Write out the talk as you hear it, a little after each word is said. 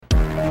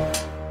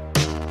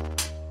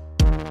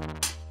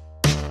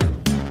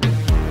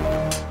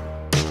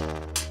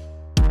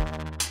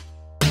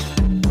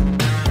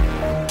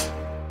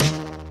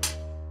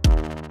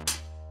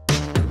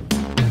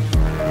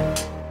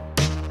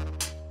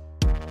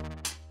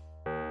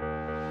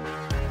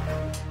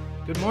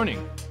Good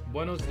morning.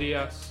 Buenos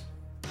dias.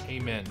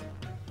 Amen.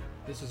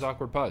 This is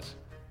Awkward Pause.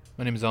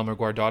 My name is Elmer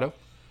Guardado.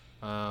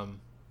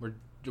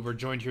 We're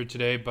joined here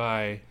today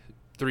by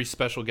three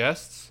special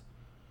guests.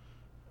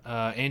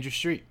 Andrew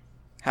Street.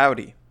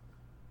 Howdy.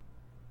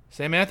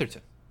 Sam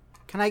Atherton.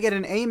 Can I get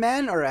an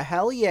amen or a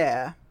hell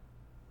yeah?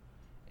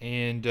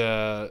 And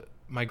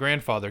my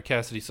grandfather,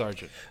 Cassidy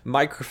Sargent.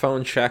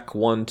 Microphone check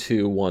 1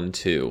 2 1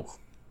 2.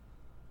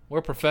 We're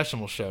a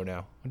professional show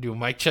now. We do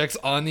mic checks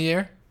on the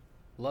air.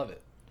 Love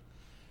it.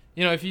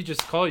 You know, if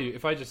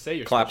I just say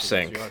you're Clap special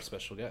sync. guest, you are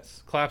special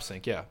guests. Clap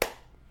sync, yeah.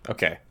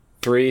 Okay.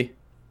 3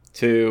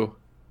 2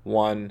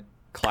 1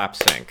 clap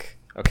sync.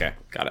 Okay,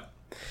 got it.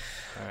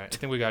 All right, I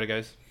think we got it,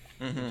 guys.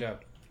 Good job.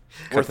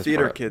 We're this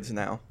theater part. kids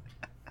now.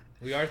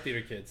 We are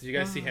theater kids. Did you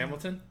guys see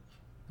Hamilton?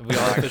 Have we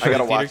all officially gotta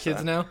theater watch kids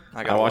that. now?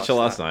 I watched it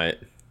last night.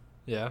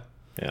 Yeah.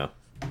 Yeah.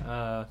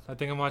 I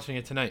think I'm watching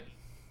it tonight.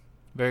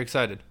 Very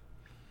excited.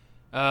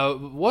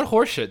 What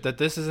horseshit that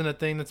this isn't a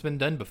thing that's been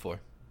done before.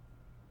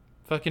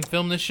 Fucking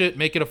film this shit,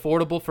 make it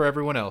affordable for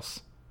everyone else.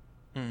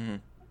 Mm-hmm.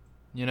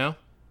 You know?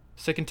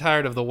 Sick and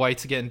tired of the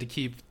whites getting to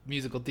keep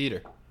musical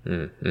theater.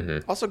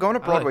 Mm-hmm. Also, going to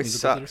I like Broadway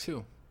musical theater sucks.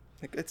 too.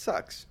 Like, it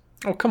sucks.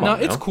 Oh, come No,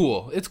 on. it's now.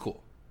 cool. It's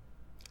cool.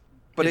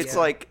 But Yeah. it's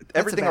like That's a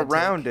everything bad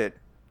around take. it,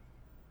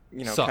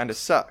 you know, Sucks. kind of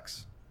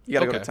sucks. You got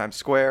to go to Okay. Times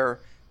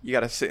Square. You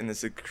got to sit in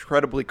this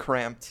incredibly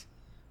cramped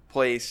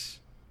place,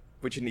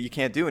 which you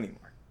can't do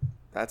anymore.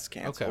 That's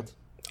canceled. Okay.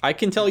 I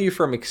can tell you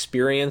from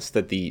experience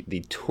that the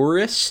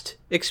tourist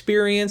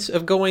experience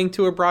of going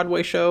to a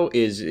Broadway show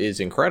is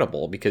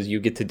incredible because you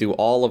get to do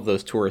all of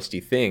those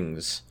touristy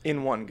things,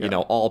 In one go. you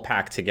know, all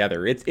packed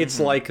together. It's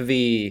like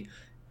the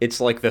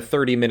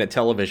 30-minute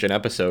television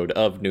episode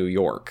of New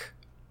York.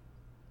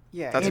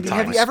 Yeah, That's Andy, a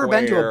have Times you ever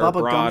been to a Square,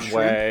 Bubba Gum Shrimp?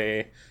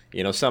 Broadway?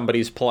 You know,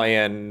 somebody's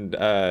playing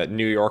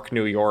New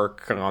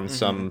York on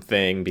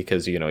something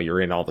because, you know,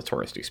 you're in all the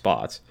touristy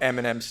spots.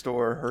 M&M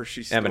store,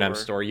 Hershey store. M&M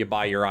store, you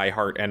buy your I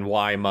Heart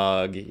NY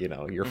mug, you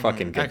know, you're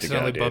fucking good to go,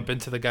 Accidentally dude. bump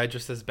into the guy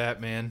dressed as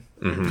Batman.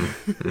 You gotta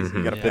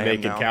Yeah. The pay him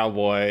Naked now.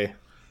 Cowboy,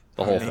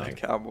 the whole Naked thing.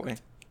 Cowboy.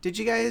 Did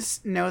you guys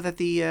know that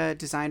the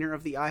designer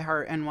of the I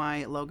Heart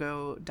NY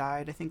logo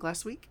died, I think,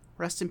 last week?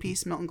 Rest in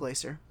peace, Milton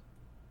Glaser.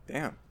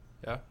 Damn.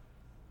 Yeah.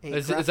 A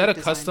Is that a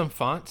graphic custom designer.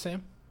 font,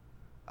 Sam?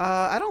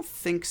 I don't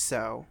think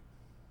so.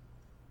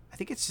 I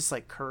think it's just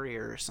like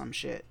Courier or some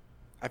shit.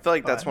 I feel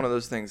like that's But- one of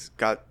those things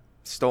got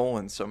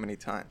stolen so many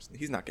times.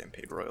 He's not getting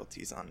paid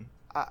royalties on.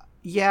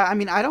 Yeah, I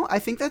mean, I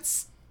think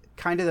that's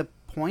kind of the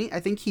point. I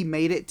think he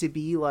made it to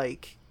be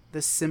like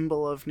the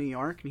symbol of New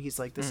York, and he's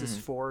like, this is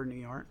for New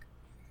York.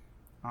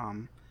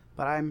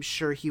 But I'm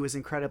sure he was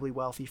incredibly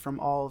wealthy from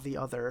all the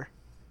other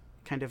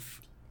kind of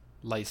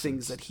License.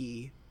 things that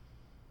he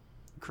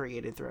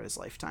created throughout his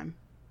lifetime.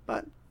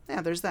 But yeah,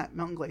 there's that.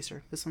 Milton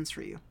Glaser. This one's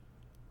for you.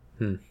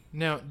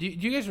 Now, do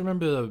you guys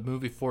remember the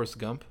movie Forrest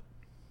Gump?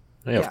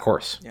 Yeah, of Yeah.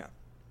 course. Yeah.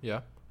 Yeah.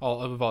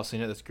 We've all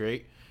seen it. That's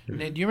great.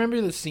 Now, do you remember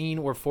the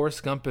scene where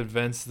Forrest Gump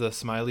invents the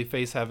smiley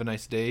face "Have a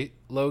nice day"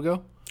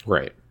 logo?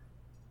 Right.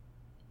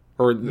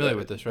 Or Familiar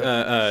with this,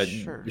 right?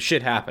 Sure.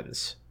 Shit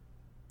happens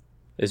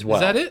as well.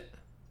 Is that it?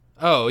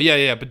 Oh,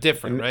 yeah, but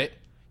different, right?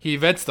 He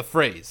invents the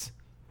phrase.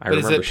 I But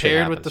is remember it shit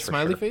paired with happens the for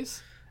smiley sure.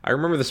 face? I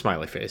remember the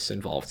smiley face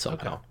involved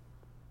somehow. Okay.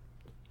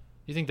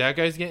 You think that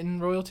guy's getting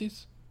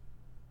royalties?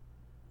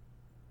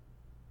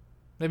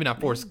 Maybe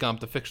not Forrest Gump,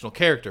 the fictional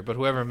character, but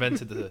whoever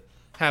invented the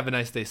 "Have a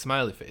nice day"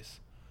 smiley face.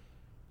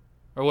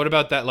 Or what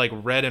about that like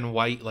red and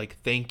white like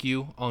 "thank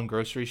you" on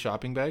grocery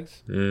shopping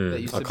bags? That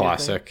used to A be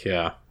classic,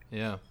 yeah. thing?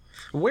 Yeah.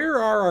 Where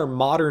are our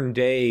modern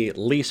day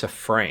Lisa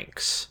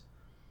Franks?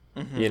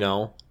 You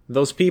know,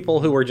 those people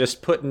who are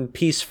just putting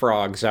peace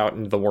frogs out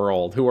into the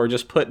world, who are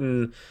just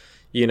putting,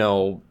 you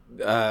know,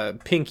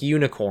 pink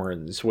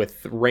unicorns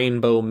with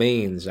rainbow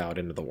manes out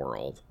into the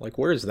world. Like,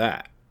 where's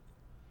that?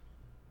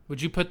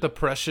 Would you put the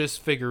Precious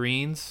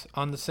figurines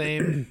on the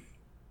same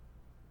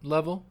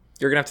level?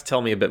 You're gonna have to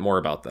tell me a bit more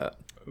about that.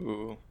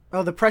 Ooh.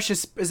 Oh, the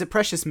Precious. Is it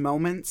Precious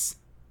Moments?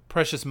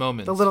 Precious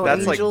moments. The little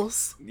That's like-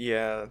 angels?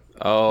 Yeah.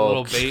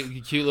 Oh,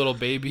 cute little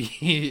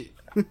baby.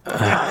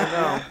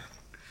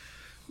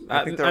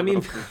 I think they're I a mean,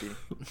 little creepy.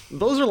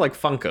 those are like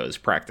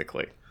Funkos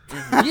practically.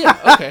 Yeah.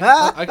 Okay.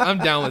 I'm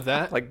down with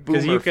that. Like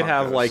Because boomer you could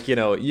have Funkos. like, you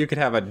know, you could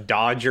have a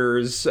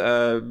Dodgers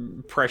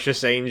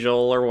Precious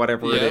Angel or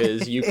whatever Yeah. it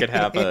is. You could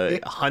have a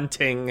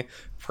hunting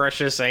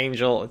Precious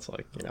Angel. It's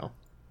like, you know,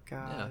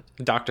 God.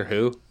 Doctor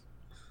Who.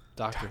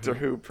 Doctor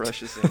Who,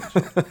 Precious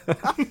Angel.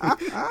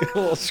 A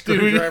little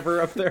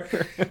screwdriver up there.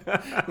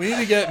 We need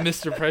to get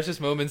Mr. Precious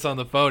Moments on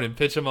the phone and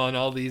pitch him on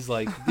all these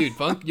like, dude,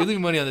 you're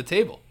leaving money on the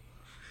table.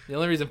 The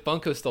only reason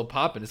Funko's still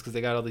popping is because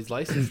they got all these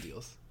license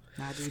deals.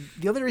 Nah, dude.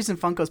 The only reason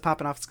Funko's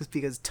popping off is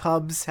because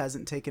Tubbs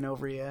hasn't taken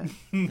over yet.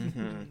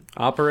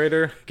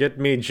 Operator, get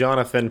me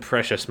Jonathan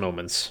Precious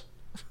Moments.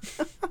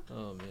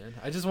 Oh man,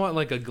 I just want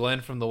like a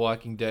Glenn from The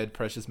Walking Dead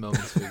Precious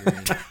Moments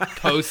figurine.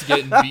 Post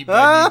getting beat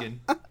by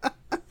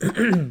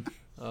Negan.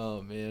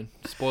 Oh man,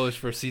 spoilers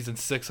for season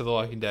 6 of The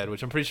Walking Dead,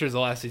 which I'm pretty sure is the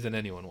last season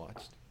anyone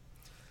watched.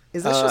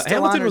 Is this just still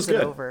Hamilton on or was is it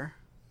good. over?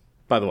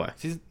 By the way,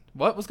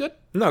 What was good?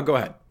 No, go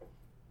ahead.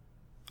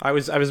 I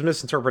was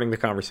misinterpreting the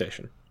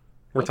conversation.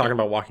 We're talking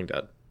about Walking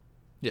Dead.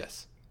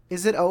 Yes.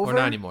 Is it over? Or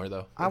not anymore,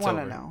 though. I It's want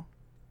to over. know.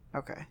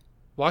 Okay.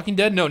 Walking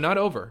Dead? No, not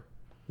over.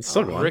 It's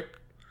still going.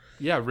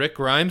 Rick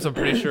Grimes, I'm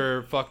pretty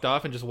sure fucked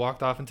off and just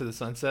walked off into the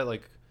sunset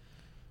like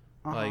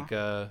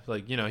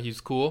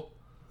he's cool.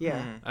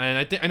 Yeah. And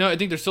I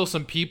think there's still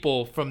some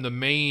people from the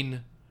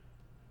main.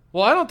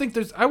 Well, I don't think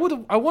there's. I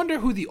wonder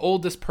who the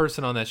oldest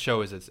person on that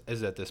show is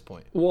at this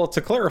point. Well,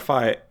 to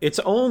clarify, it's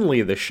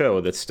only the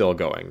show that's still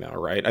going now,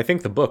 right? I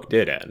think the book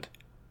did end.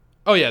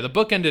 Oh yeah, the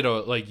book ended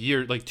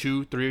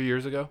 2-3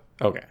 years ago.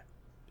 Okay.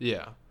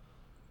 Yeah.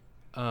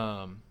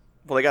 Well,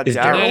 they got Is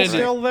Daryl. Daryl right?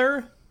 still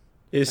there?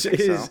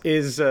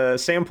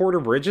 Is Sam Porter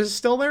Bridges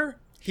still there?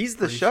 He's the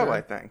Pretty show, sure.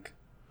 I think.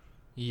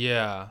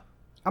 Yeah.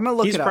 I'm gonna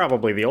look He's it up.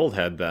 probably the old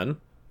head then.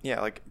 Yeah,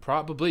 like,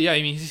 Probably. Yeah.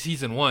 I mean, he's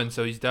season 1,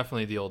 so he's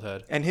definitely the old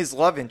head. and his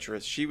love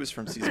interest, she was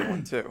from season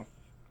 1 too.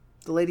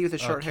 The lady with the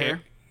short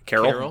hair.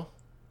 Carol?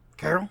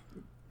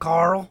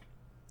 Carl.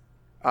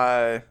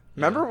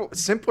 Remember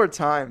simpler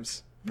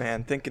times,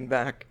 man. Thinking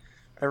back,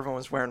 everyone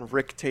was wearing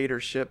Rick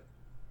Tatership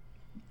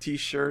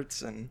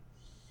t-shirts, and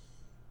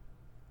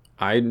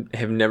I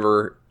have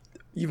never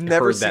you've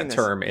never heard seen that this.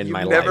 term in You've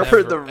my never life.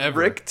 heard the Ever.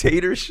 Rick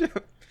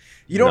Tatership.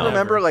 You don't No.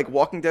 remember Never. like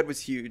Walking Dead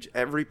was huge.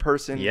 Every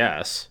person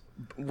Yes.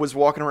 was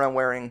walking around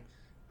wearing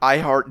I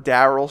Heart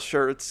Daryl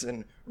shirts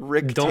and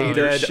Rick Don't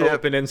Dead Tatership.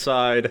 open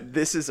inside.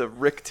 This is a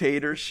Rick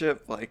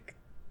Tatership. Like,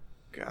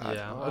 God.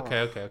 Yeah. Oh.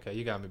 Okay.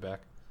 You got me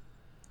back.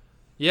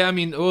 Yeah, I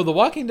mean, The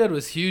Walking Dead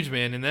was huge,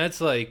 man, and that's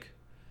like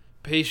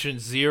patient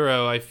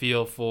zero. I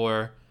feel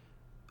for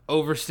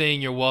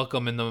overstaying your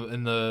welcome in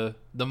the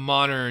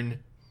modern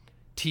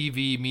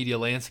TV media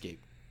landscape.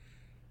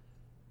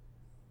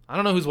 I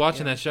don't know who's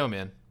watching that show,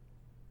 man.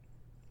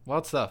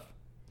 Wild stuff.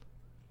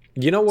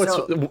 You know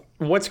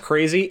what's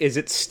crazy is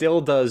it still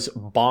does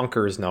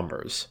bonkers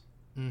numbers.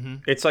 Mm-hmm.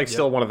 It's like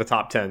still one of the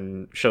top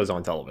 10 shows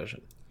on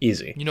television.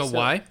 Easy. You know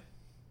why?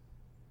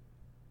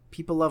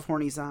 People love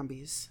horny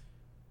zombies.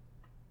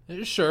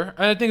 Sure,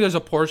 I think there's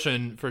a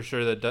portion for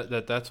sure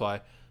that's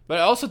why. But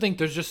I also think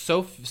there's just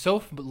so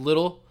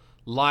little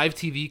live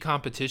TV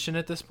competition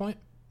at this point.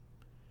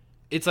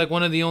 It's like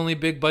one of the only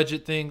big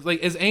budget things. Like,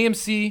 is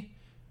AMC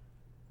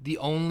the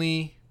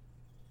only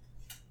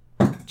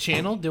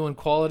channel doing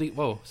quality?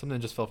 Whoa,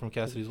 something just fell from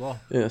Cassidy's wall.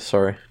 Yeah,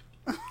 sorry.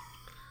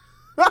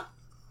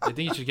 I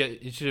think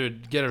you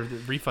should get a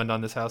refund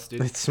on this house,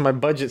 dude. It's my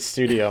budget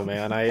studio,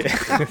 man. I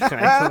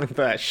put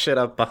that shit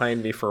up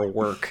behind me for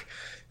work,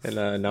 and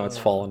now it's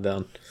falling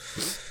down.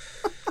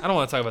 I don't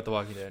want to talk about The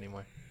Walking Dead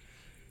anymore.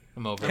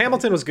 I'm over it.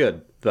 Hamilton was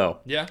good, though.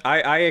 Yeah?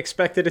 I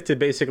expected it to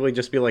basically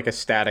just be like a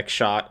static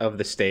shot of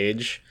the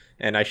stage,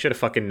 and I should have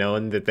fucking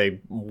known that they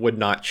would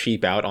not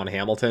cheap out on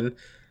Hamilton.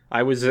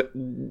 I was,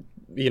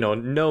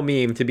 no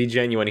meme to be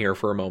genuine here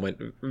for a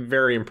moment.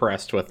 Very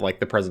impressed with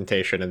like the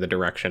presentation and the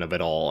direction of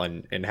it all,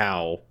 and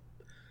how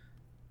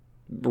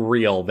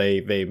real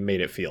they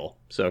made it feel.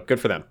 So good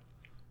for them.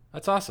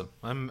 That's awesome.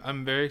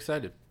 I'm very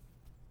excited.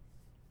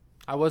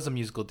 I was a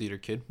musical theater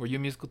kid. Were you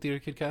a musical theater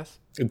kid, Cass?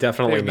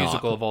 Definitely Favorite not.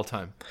 musical of all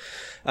time.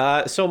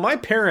 So my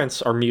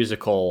parents are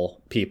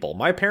musical people.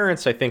 My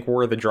parents, I think,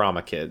 were the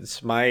drama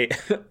kids. My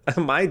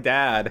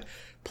dad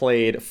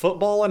played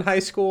football in high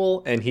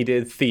school, and he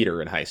did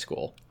theater in high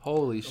school.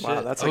 Holy shit.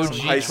 Wow, that's like OG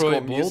some high school Troy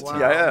music.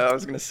 Bolton. Yeah, I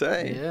was gonna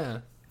say.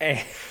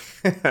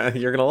 Yeah.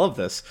 You're gonna love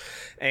this.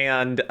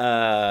 And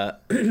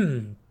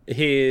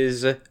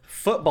his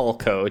football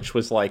coach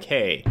was like,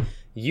 "Hey,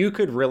 you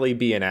could really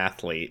be an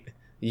athlete.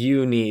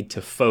 You need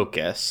to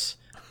focus.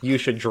 You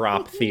should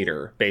drop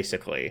theater,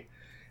 basically."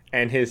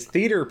 And his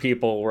theater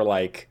people were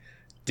like,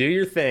 "Do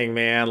your thing,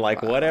 man.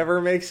 Like,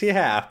 whatever makes you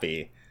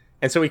happy."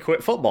 And so he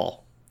quit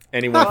football,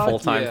 and he went Fuck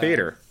full-time yeah.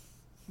 theater.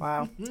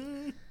 Wow.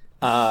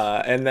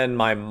 And then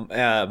my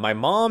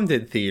mom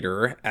did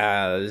theater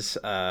as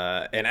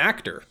an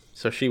actor,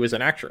 so she was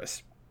an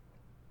actress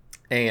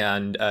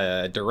and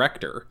a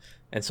director,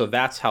 and so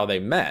that's how they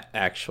met.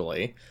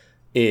 Actually,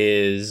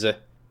 is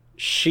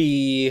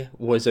she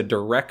was a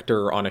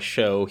director on a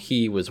show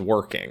he was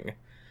working.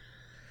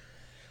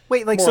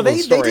 Wait, like, so Moral of they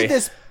the story. did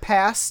this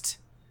past,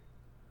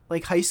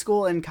 like, high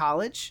school and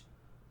college?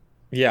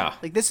 Yeah,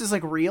 Like, this is,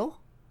 like, real?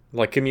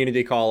 like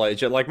community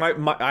college. Like my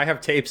I have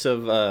tapes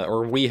of,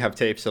 or we have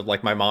tapes of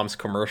like my mom's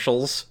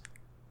commercials,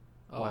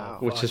 Oh,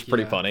 which fuck is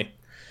pretty yeah. funny.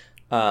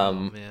 Oh,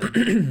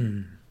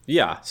 man.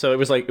 Yeah, so it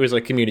was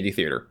like community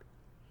theater.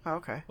 Oh,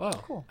 okay. Wow.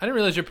 Cool. I didn't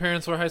realize your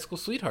parents were high school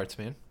sweethearts,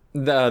 man.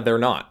 They're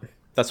not.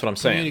 That's what I'm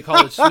saying. Community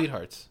college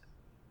sweethearts.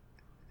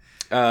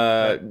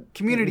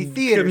 Community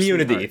theater.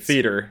 Community sweethearts.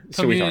 theater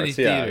Community sweethearts.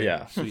 Yeah, theater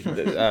yeah.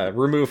 sweethearts.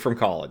 Removed from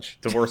college,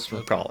 divorced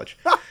from college.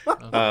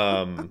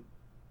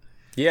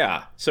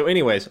 Yeah. So,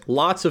 anyways,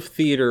 lots of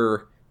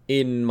theater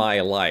in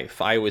my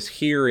life. I was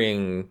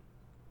hearing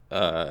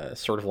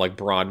sort of like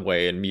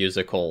Broadway and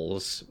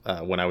musicals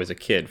when I was a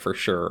kid, for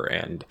sure,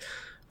 and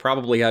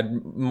probably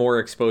had more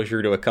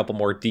exposure to a couple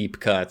more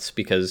deep cuts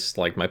because,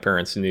 like, my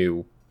parents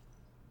knew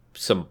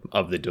some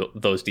of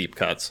those deep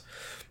cuts.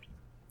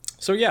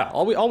 So yeah,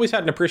 always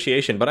had an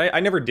appreciation, but I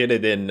never did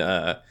it in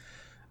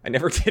I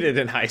never did it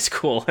in high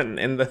school,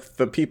 and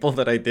the people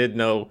that I did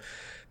know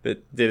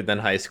that did it in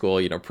high school,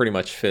 pretty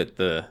much fit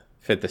the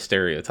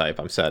stereotype.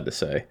 I'm sad to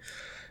say,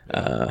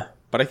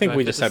 but I think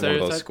we just had one of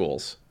those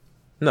schools.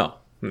 No.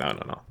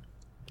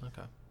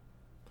 Okay.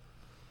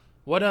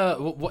 What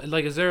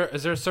like is there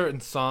a certain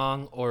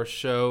song or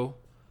show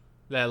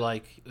that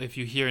like if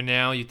you hear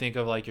now you think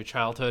of like your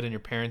childhood and your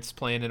parents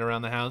playing it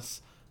around the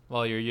house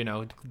while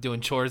you're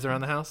doing chores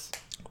around the house?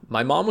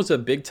 My mom was a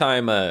big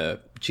time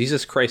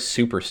Jesus Christ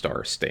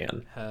Superstar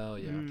stan. Hell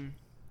yeah.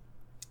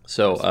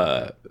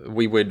 So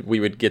we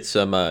would get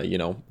some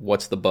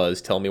what's the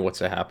buzz? Tell me what's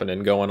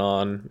happening going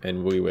on,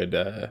 and we would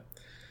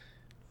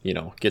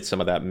get some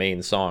of that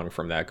main song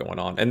from that going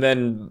on. And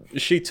then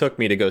she took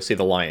me to go see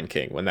The Lion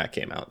King when that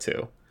came out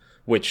too,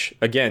 which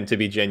again, to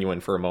be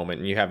genuine for a moment,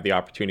 and you have the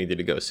opportunity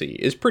to go see,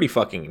 is pretty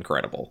fucking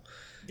incredible.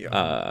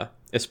 Yeah.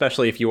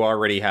 Especially if you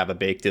already have a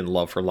baked in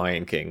love for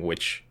Lion King,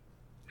 which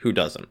who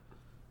doesn't?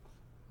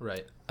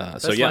 Right.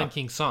 That's Lion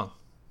King song.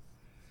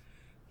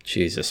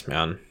 Jesus,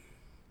 man.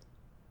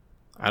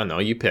 I don't know.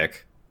 You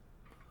pick.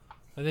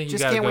 I think you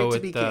Just gotta can't go wait to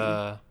with be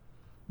the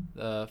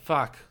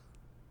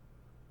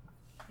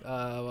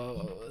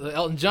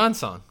Elton John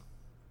song.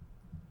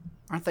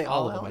 Aren't they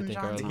all of them, I Elton think,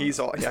 John? are. He's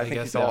all. Yeah, I think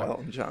guess he's they all are.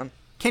 Elton John.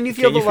 Can you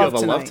feel Can you the feel love the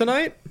tonight? love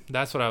tonight?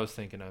 That's what I was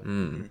thinking of.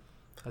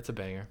 That's a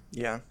banger.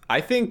 Yeah.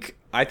 I think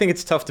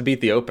it's tough to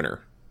beat the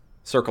opener,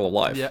 Circle of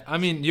Life. Yeah, I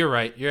mean you're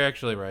right. You're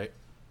actually right.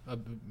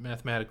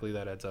 Mathematically,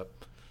 that adds up.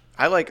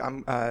 I like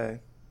I'm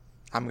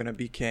gonna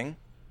be king.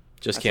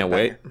 Just That's can't a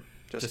wait. banger.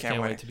 Just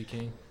can't wait to be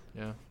king.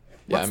 Yeah.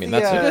 Yeah, What's I mean the,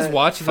 that's You a guys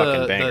watch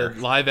fucking the banger.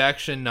 live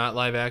action, not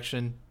live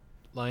action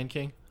Lion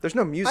King? There's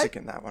no music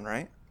in that one,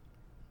 right?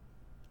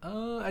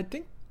 I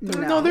think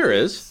No, there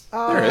is.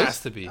 There there is.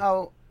 has to be.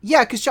 Oh,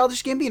 yeah, because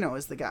Childish Gambino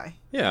is the guy.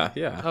 Yeah.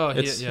 Oh,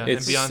 It's and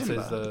it's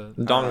Beyonce's the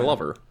Donald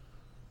Glover.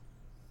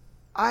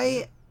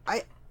 I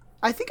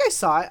think I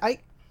saw it.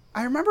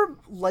 I remember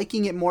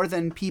liking it more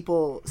than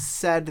people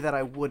said that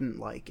I wouldn't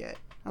like it.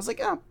 I was like,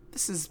 oh,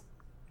 this is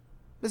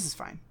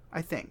fine.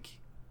 I think.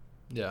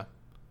 yeah.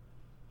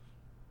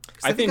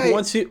 I think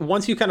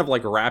once you kind of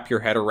like wrap your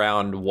head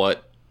around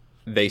what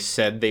they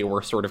said they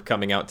were sort of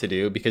coming out to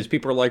do, because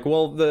people are like,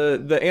 well,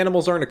 the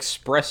animals aren't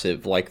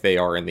expressive like they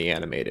are in the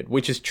animated,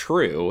 which is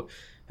true,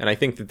 and I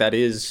think that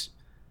is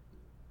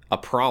a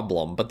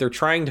problem, but they're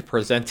trying to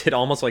present it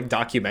almost like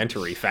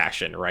documentary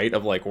fashion, right?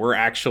 Of like, we're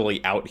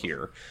actually out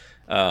here,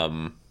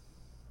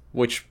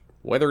 which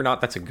whether or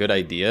not that's a good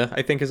idea,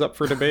 I think is up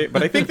for debate,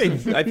 but I think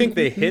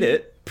they hit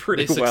it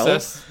pretty well.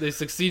 They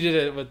succeeded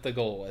at what the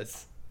goal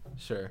was.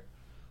 Sure.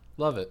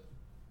 Love it.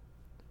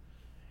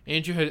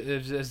 Andrew,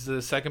 has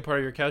the second part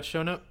of your couch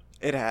shown up?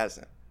 It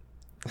hasn't.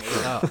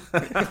 Oh.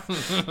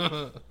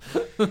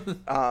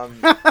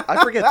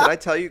 I forget. Did I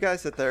tell you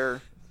guys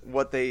that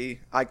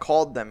I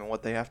called them and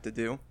what they have to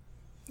do?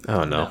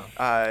 Oh no.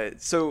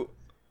 So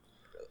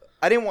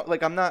I didn't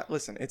want, I'm not,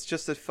 listen, it's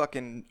just a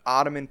fucking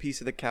ottoman piece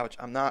of the couch.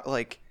 I'm not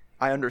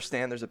I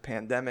understand there's a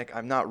pandemic.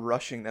 I'm not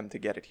rushing them to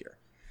get it here.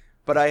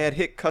 But I had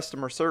hit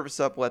customer service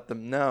up, let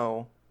them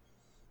know,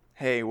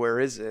 hey, where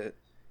is it?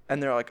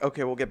 And they're like,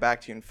 okay, we'll get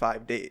back to you in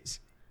 5 days.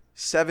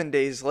 7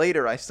 days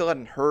later, I still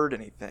hadn't heard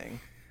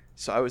anything.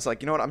 So I was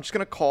like, you know what? I'm just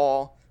going to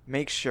call,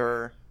 make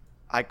sure.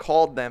 I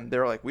called them.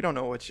 They're like, we don't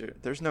know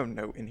there's no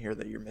note in here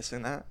that you're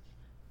missing that.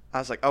 I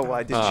was like, oh, well,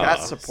 I did chat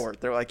support.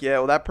 They're like, yeah,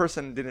 well, that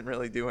person didn't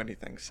really do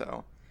anything.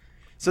 So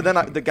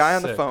then the guy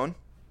on the Sick. phone,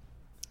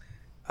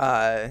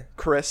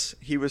 Chris,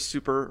 he was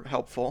super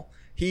helpful.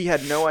 He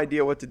had no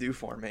idea what to do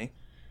for me.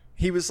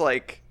 He was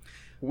like,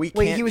 Wait,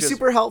 he was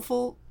super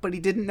helpful, but he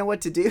didn't know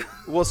what to do?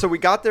 Well, so we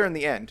got there in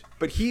the end,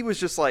 but he was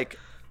just like,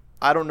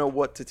 I don't know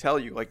what to tell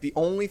you. Like, the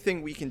only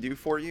thing we can do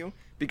for you,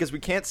 because we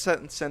can't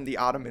send the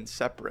Ottomans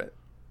separate.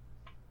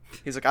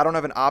 He's like, I don't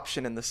have an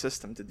option in the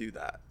system to do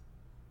that.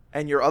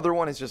 And your other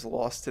one is just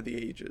lost to the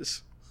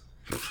ages.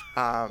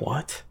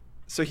 What?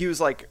 So he was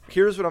like,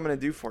 here's what I'm going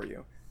to do for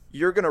you.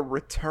 You're going to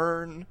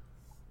return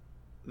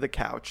the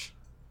couch.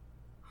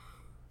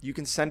 You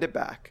can send it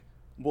back.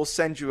 We'll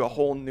send you a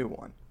whole new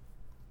one.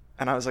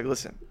 And I was like,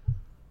 listen,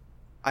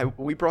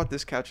 we brought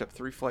this couch up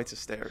 3 flights of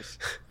stairs.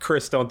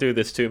 Chris, don't do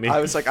this to me.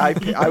 I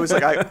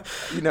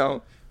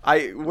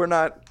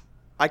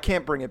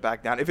can't bring it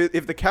back down.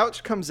 If the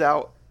couch comes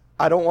out,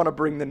 I don't want to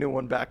bring the new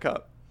one back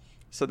up.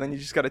 So then you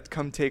just got to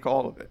come take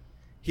all of it.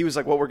 He was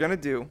like, what we're going to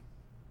do,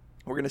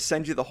 we're going to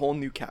send you the whole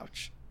new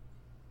couch.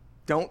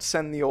 Don't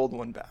send the old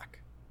one back.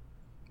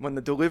 When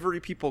the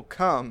delivery people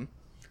come,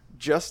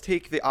 just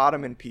take the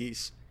ottoman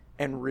piece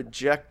and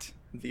reject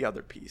the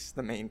other piece,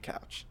 the main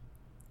couch.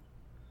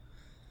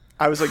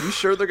 I was like, you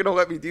sure they're going to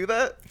let me do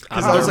that?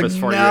 I'm I was like, nervous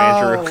for you,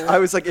 Andrew. I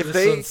was like, if This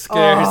they one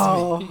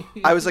scares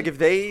me. I was like, if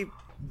they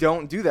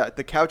don't do that,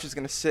 the couch is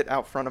going to sit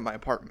out front of my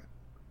apartment.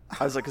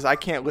 I was like, because I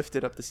can't lift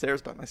it up the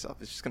stairs by myself.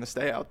 It's just going to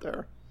stay out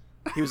there.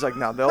 He was like,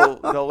 no,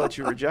 they'll let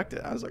you reject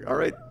it. I was like, all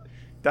right,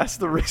 that's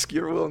the risk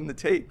you're willing to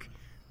take.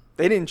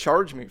 They didn't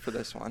charge me for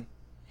this one.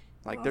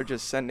 Like, they're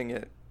just sending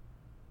it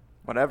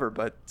whatever,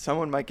 but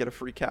someone might get a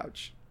free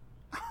couch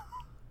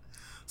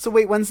So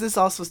wait, when's this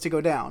all supposed to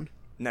go down?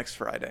 next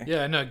Friday.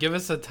 Yeah, no, give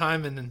us a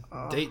time and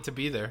a date to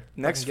be there.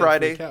 Next I can get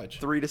a free Friday, couch.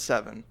 3 to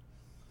 7.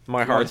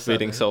 My heart's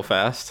beating so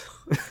fast.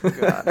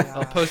 God.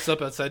 I'll post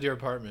up outside your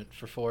apartment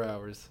for 4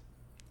 hours.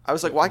 I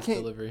was like, why Free can't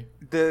delivery?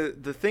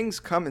 the things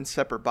come in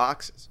separate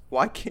boxes?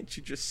 Why can't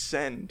you just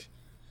send?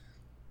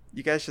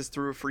 You guys just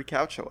threw a free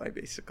couch away,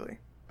 basically,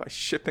 by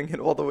shipping it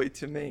all the way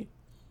to me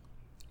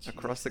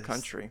across the Jesus.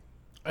 country.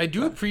 I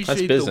do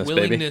appreciate business, the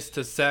baby. willingness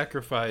to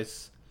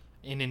sacrifice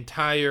an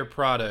entire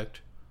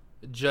product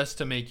just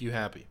to make you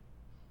happy.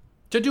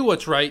 To do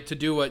what's right, to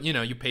do what,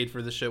 you paid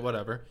for the shit,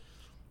 whatever.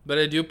 But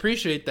I do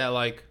appreciate that,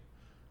 like,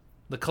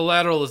 the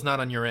collateral is not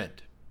on your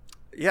end.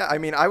 Yeah, I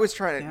mean, I was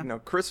trying to, Yeah.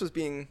 Chris was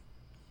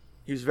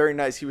he was very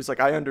nice. He was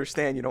like, I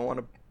understand you don't want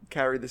to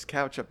carry this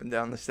couch up and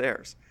down the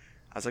stairs.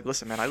 I was like,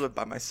 listen, man, I live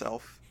by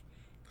myself.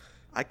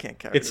 I can't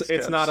carry this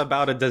It's couch. not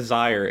about a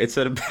desire. It's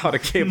about a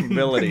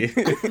capability.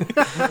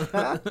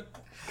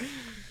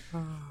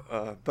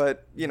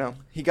 But,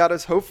 he got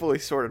us hopefully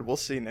sorted. We'll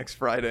see next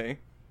Friday.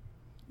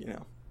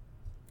 You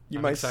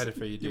I'm excited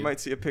for you, You dude. might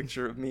see a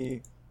picture of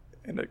me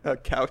and a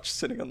couch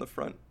sitting on the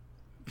front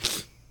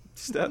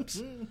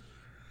steps.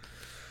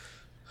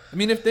 I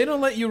mean, if they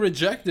don't let you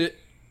reject it,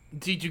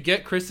 did you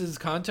get Chris's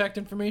contact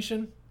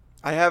information?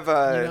 I have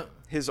know-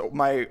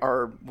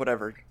 our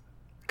whatever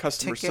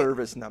customer Ticket.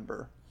 service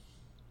number,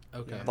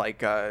 Okay.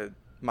 like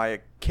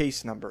my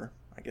case number,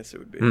 I guess it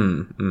would be.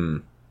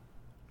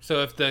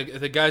 So if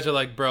the guys are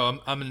like, bro,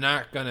 I'm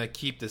not going to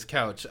keep this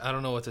couch. I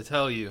don't know what to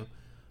tell you.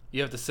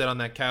 You have to sit on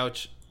that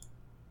couch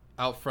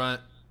out front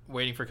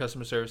waiting for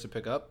customer service to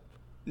pick up.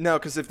 No,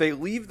 because if they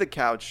leave the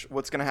couch,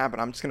 what's gonna happen?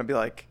 I'm just gonna be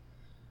like,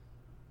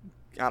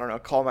 I don't know,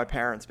 call my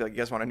parents, be like, you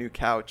guys want a new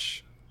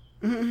couch?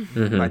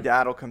 My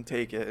dad will come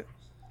take it,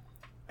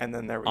 and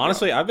then there we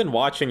Honestly, go. I've been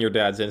watching your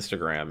dad's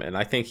Instagram, and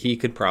I think he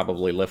could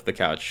probably lift the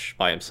couch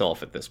by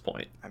himself at this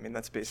point. I mean,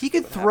 that's basically. He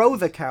could what throw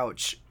happened. the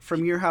couch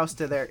from your house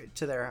to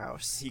their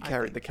house. He I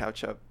carried think. the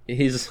couch up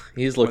He's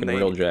looking they-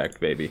 real jacked,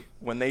 baby.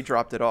 when they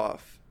dropped it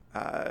off.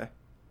 I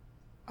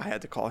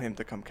had to call him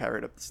to come carry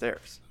it up the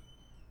stairs.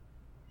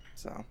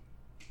 So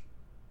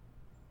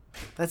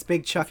That's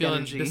big Chuck Feeling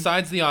energy.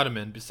 besides the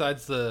ottoman,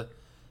 besides the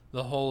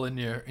hole in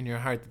your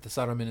heart that this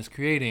ottoman is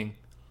creating,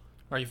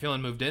 are you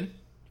feeling moved in?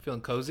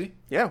 Feeling cozy?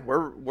 yeah,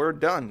 we're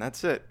done.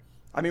 That's it.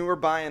 I mean, we're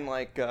buying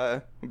we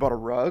bought a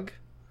rug.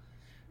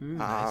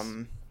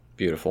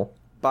 Beautiful.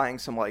 Buying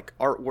some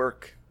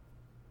artwork,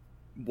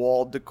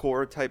 wall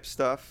decor type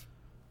stuff.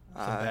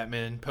 Some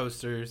Batman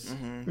posters.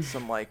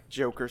 Some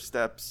Joker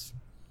steps,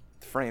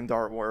 framed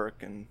artwork,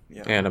 and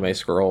Anime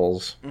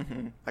scrolls.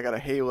 I got a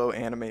Halo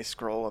anime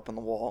scroll up on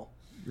the wall.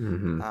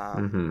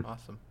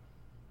 Awesome.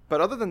 But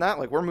other than that,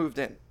 we're moved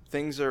in.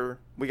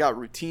 We got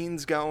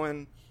routines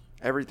going.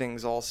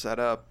 Everything's all set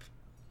up.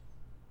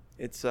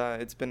 It's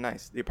been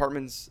nice. The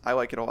apartments, I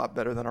like it a lot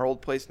better than our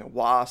old place. No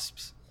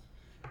wasps.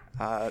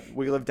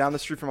 We live down the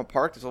street from a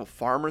park. There's a little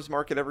farmer's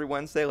market every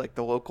Wednesday.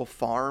 The local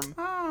farm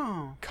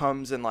Oh,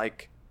 comes and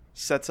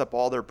sets up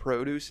all their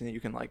produce, and you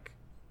can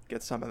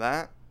get some of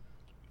that.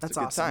 that's It's a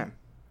good awesome. time.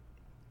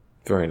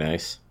 Very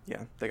nice.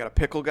 Yeah, they got a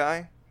pickle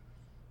guy.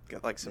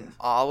 Got some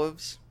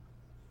olives,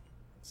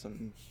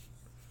 some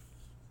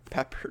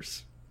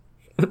peppers.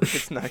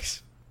 It's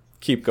nice.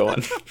 Keep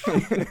going.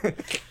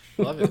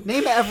 Love it.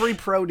 Name every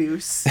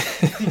produce.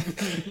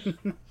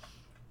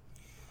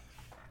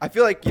 I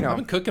feel like I've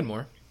been cooking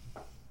more.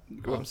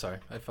 Oh, I'm sorry.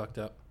 I fucked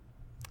up.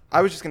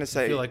 I was just gonna I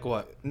say, feel like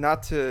what?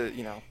 not to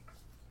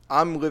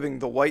I'm living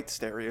the white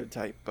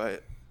stereotype,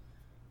 but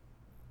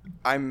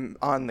I'm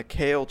on the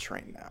kale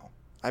train now.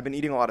 I've been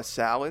eating a lot of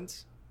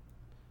salads.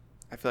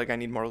 I feel like I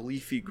need more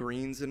leafy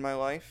greens in my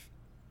life,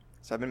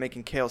 so I've been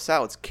making kale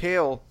salads.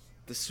 Kale,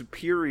 the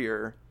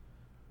superior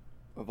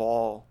of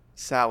all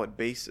salad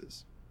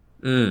bases.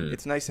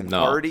 It's nice and No.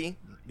 hearty.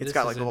 It's This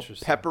got is a little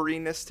interesting.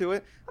 pepperiness to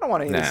it. I don't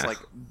want any of Nah. this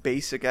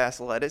basic ass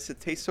lettuce. It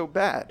tastes so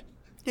bad.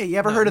 Yeah, you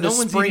ever No, heard of no the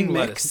one's spring eating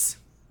mix? lettuce.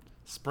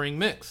 Spring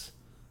mix.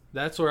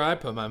 That's where I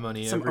put my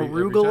money Some every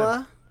arugula.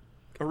 time.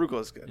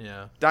 Arugula is good.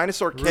 Yeah.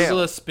 Dinosaur kale.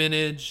 Arugula,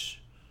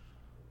 spinach.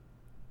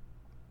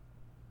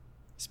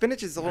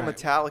 Spinach is a little Right.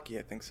 metallic-y,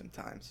 I think,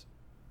 sometimes.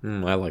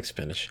 I like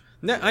spinach.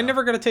 I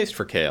never got a taste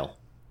for kale.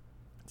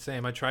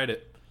 Same. I tried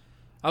it.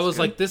 I was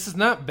like, this is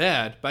not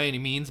bad by any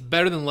means.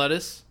 Better than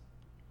lettuce,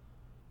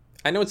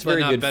 I know it's but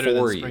very not good better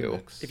for than spring you.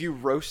 mix. If you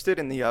roast it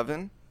in the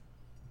oven,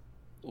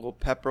 a little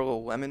pepper, a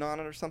little lemon on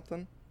it or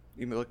something,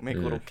 you make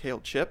little kale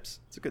chips.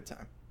 It's a good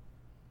time.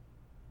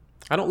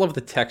 I don't love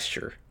the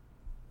texture.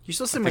 You're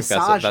supposed to I think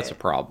massage that's it. a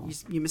problem.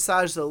 You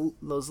massage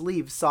those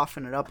leaves,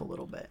 soften it up a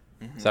little bit.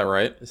 Is that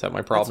right? Is that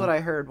my problem? That's what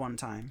I heard one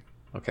time.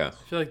 Okay. I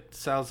feel like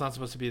salad's not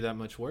supposed to be that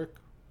much work.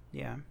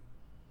 Yeah.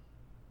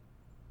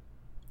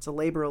 It's a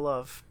labor of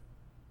love.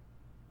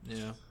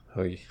 Yeah.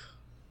 Oy.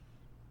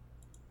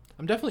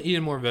 I'm definitely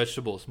eating more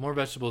vegetables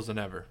than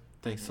ever.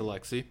 Thanks to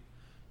Lexi.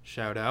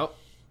 Shout out.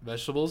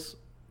 Vegetables,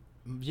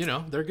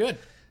 they're good.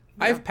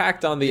 I've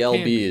packed on the can't-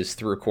 LBs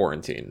through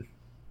quarantine.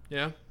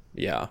 Yeah.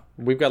 Yeah,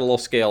 we've got a little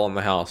scale in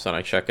the house, and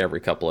I check every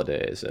couple of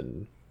days,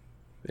 and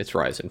it's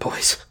rising,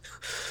 boys.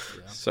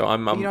 So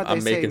I'm You know what they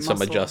say, making some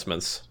muscle-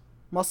 adjustments.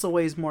 Muscle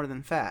weighs more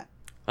than fat.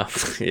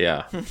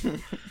 Yeah,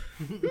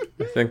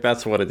 I think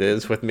that's what it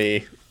is with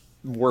me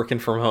working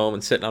from home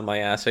and sitting on my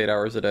ass 8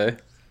 hours a day.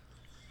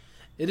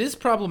 It is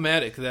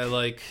problematic that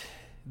like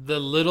the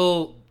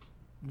little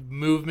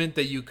movement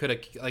that you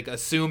could like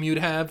assume you'd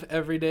have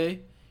every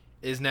day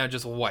is now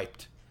just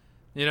wiped.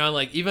 You know,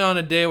 like even on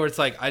a day where it's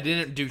like I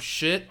didn't do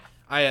shit,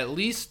 I at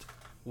least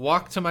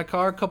walked to my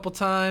car a couple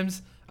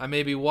times. I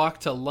maybe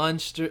walked to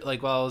lunch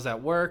like while I was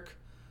at work.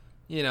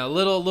 You know,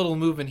 little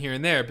movement here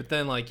and there, but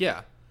then like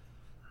yeah.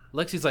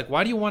 Lexi's like,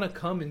 "Why do you want to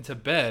come into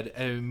bed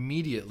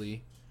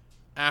immediately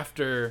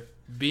after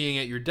being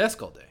at your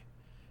desk all day?"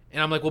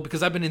 And I'm like, "Well,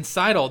 because I've been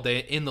inside all day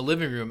in the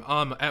living room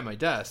at my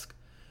desk.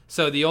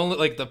 So the only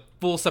like the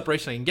full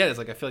separation I can get is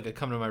like I feel like I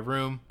come to my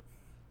room,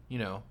 you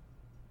know,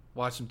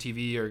 watch some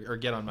TV or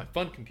get on my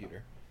fun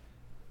computer.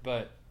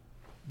 But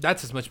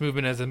that's as much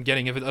movement as I'm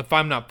getting if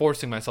I'm not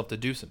forcing myself to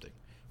do something,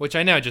 which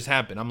I now just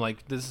have been. I'm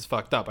like, this is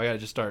fucked up. I gotta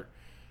just start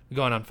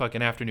going on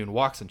fucking afternoon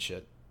walks and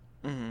shit.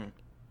 Mm-hmm.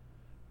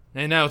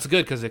 And now it's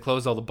good because they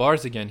closed all the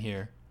bars again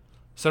here.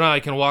 So now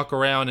I can walk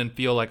around and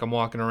feel like I'm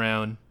walking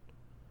around,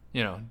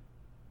 you know,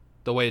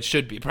 the way it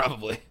should be,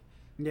 probably.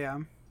 Yeah.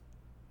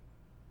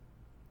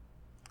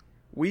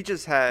 We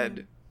just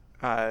had,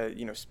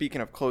 speaking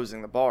of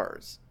closing the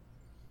bars,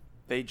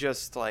 they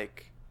just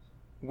like,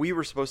 we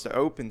were supposed to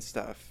open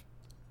stuff.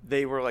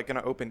 They were like going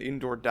to open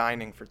indoor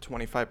dining for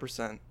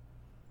 25%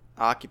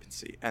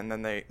 occupancy. And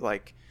then they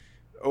like,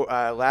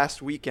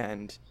 last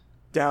weekend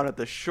down at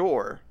the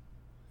shore,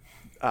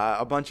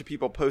 a bunch of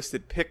people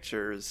posted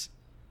pictures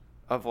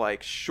of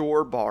like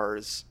shore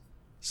bars,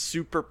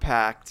 super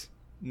packed,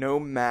 no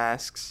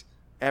masks.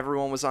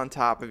 Everyone was on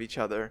top of each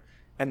other.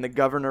 And the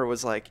governor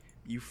was like,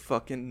 "You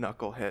fucking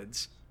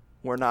knuckleheads.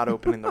 We're not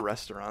opening the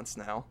restaurants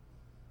now."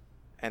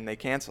 And they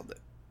canceled it.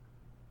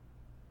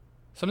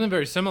 Something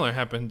very similar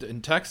happened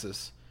in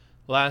Texas.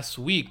 Last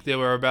week, they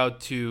were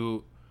about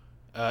to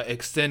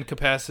extend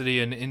capacity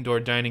in indoor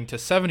dining to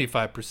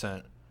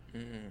 75%.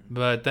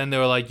 But then they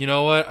were like, you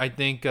know what? I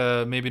think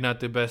maybe not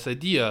the best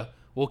idea.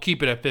 We'll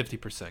keep it at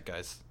 50%,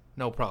 guys.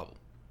 No problem.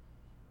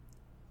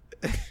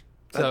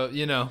 So,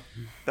 you know.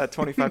 That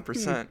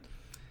 25%,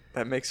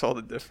 that makes all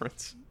the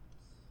difference.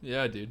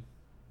 Yeah, dude.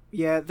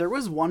 Yeah, there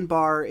was one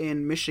bar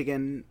in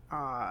Michigan,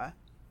 and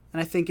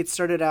I think it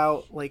started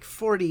out like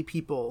 40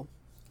 people.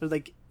 Or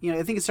like,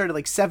 I think it started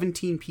like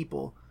 17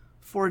 people,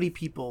 40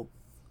 people,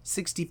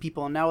 60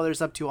 people, and now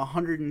there's up to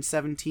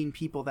 117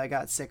 people that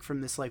got sick from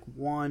this like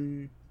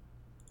one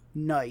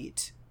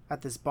night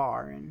at this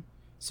bar, and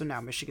so now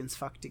Michigan's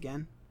fucked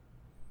again.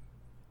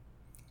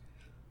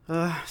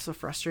 So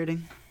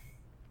frustrating.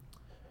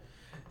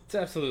 It's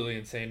absolutely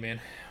insane, man.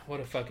 What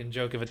a fucking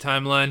joke of a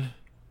timeline.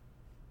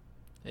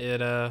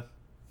 It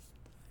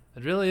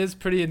really is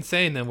pretty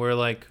insane that we're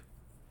like,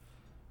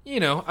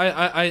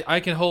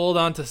 I can hold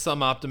on to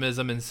some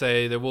optimism and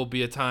say there will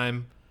be a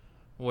time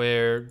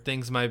where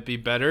things might be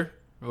better.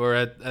 We're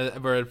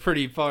at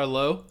pretty far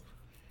low.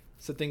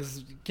 So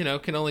things, can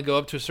only go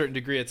up to a certain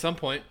degree at some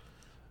point.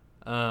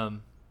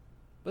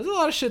 There's a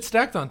lot of shit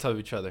stacked on top of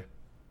each other.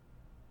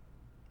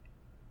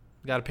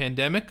 We got a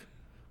pandemic.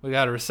 We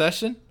got a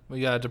recession.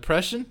 We got a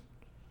depression.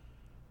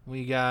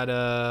 We got,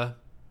 an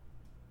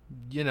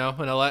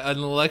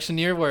election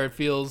year where it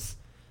feels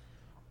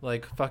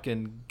like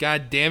fucking,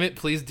 God damn it,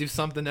 please do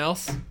something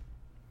else.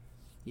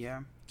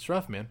 Yeah. It's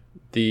rough, man.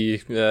 The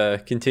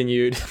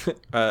continued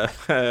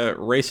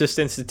racist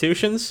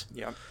institutions.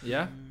 Yep.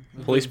 Yeah.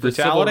 Police The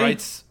civil brutality.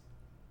 rights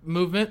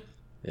movement.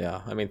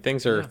 Yeah, I mean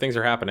things are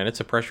happening. It's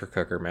a pressure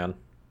cooker, man.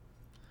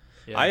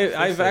 Yeah,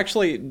 I've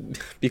actually,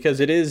 because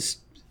it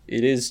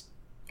is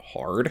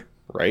hard,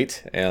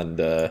 right?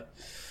 And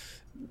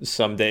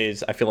some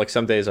days I feel like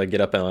some days I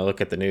get up and I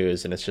look at the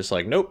news and it's just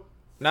like, nope,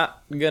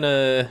 not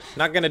gonna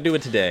do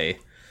it today.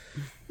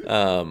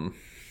 And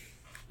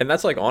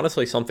that's like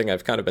honestly something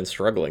I've kind of been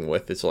struggling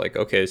with. It's like,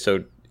 okay,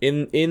 so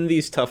in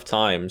these tough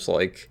times,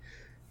 like,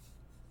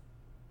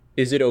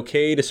 is it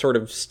okay to sort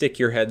of stick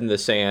your head in the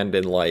sand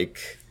and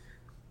like,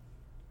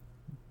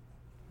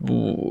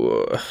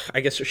 I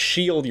guess,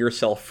 shield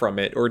yourself from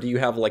it, or do you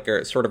have like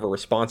a sort of a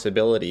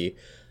responsibility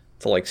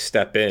to like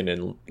step in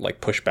and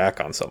like push back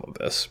on some of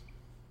this?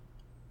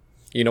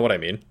 You know what I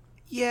mean?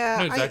 Yeah.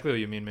 I know exactly what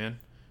you mean, man.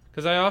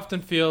 Because I often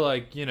feel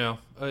like,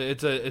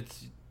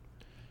 it's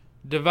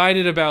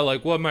divided about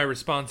like what my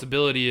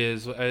responsibility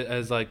is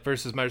as like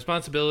versus my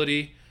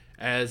responsibility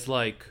as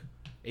like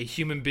a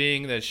human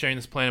being that's sharing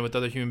this planet with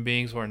other human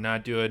beings who are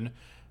not doing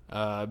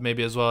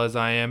maybe as well as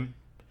I am,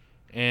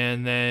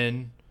 and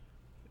then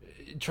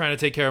trying to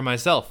take care of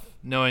myself,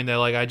 knowing that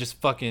like I just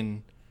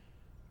fucking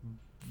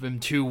am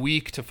too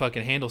weak to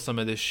fucking handle some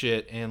of this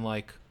shit and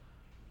like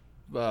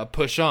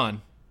push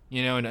on,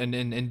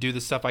 and do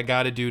the stuff I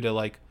gotta do to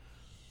like,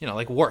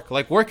 like work.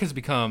 Like work has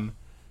become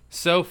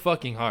so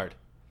fucking hard.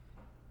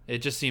 It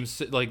just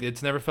seems like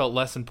it's never felt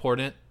less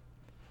important,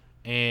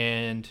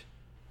 and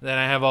Then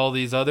I have all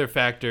these other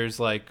factors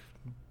like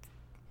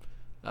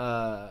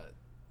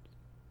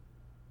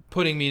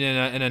putting me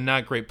in a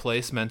not great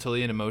place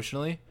mentally and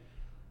emotionally.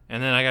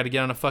 And then I got to get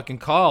on a fucking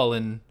call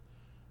and,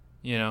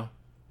 you know,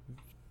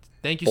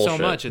 thank you so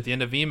Bullshit. much at the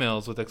end of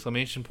emails with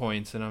exclamation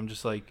points. And I'm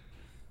just like,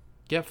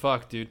 get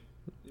fucked, dude.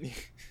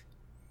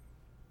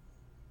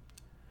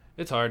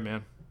 It's hard,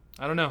 man.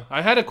 I don't know.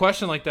 I had a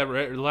question like that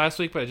last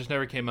week, but it just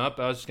never came up.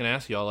 I was just going to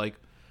ask y'all, like,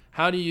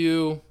 how do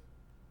you,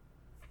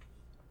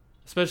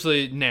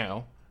 especially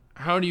now,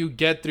 how do you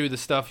get through the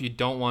stuff you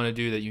don't want to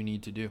do that you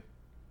need to do?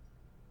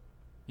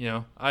 You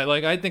know,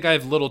 I think I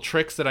have little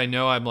tricks that I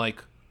know I'm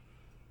like,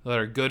 that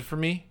are good for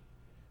me.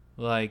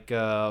 Like,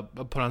 I'll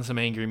put on some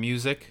angry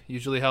music,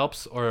 usually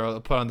helps, or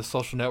I'll put on the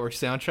Social Network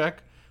soundtrack,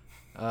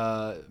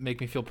 make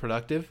me feel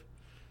productive.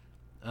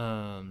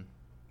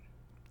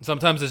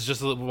 Sometimes it's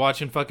just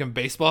watching fucking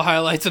baseball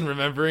highlights and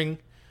remembering,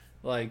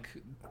 like,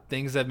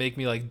 things that make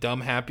me, like,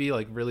 dumb happy,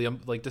 like, really,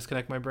 like,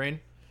 disconnect my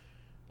brain.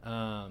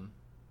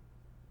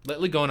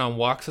 Lately going on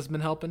walks has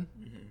been helping.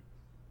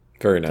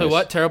 Very nice. Tell you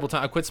what, terrible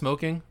time. I quit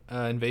smoking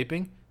and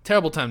vaping.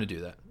 Terrible time to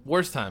do that.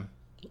 Worst time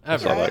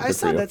ever. saw that. I Good for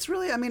saw you. that's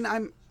really. I mean, I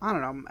don't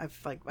know.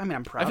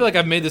 I'm proud. I feel like of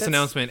I've it. made this That's-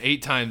 announcement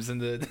 8 times in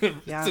the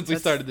Yeah, since we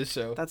that's- started this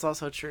show. That's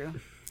also true.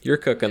 You're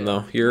cooking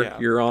though.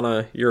 You're on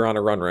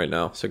a run right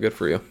now. So good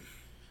for you.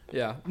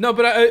 Yeah, no,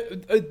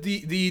 but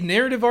the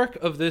narrative arc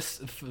of this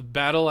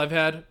battle I've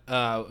had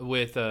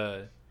with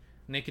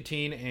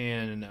nicotine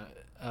and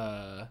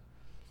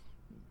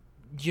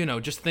you know,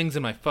 just things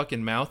in my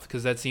fucking mouth,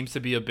 because that seems to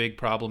be a big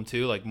problem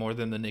too. Like, more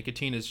than the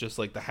nicotine is just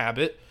like the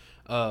habit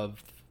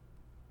of,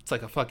 it's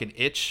like a fucking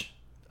itch.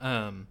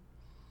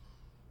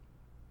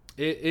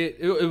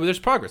 There's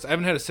progress. I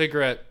haven't had a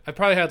cigarette. I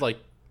probably had like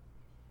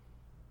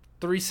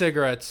 3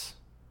 cigarettes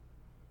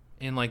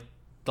in like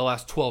the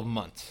last 12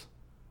 months,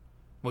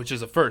 which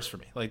is a first for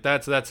me. Like,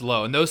 that's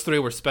low. And those 3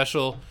 were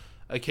special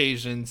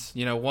occasions.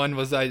 You know, one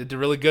was I did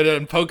really good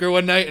at poker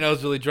one night and I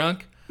was really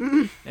drunk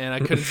and I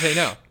couldn't say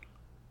no.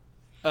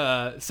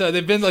 So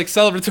they've been like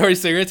celebratory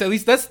cigarettes. At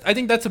least I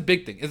think that's a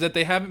big thing, is that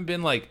they haven't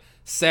been like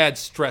sad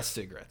stress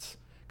cigarettes,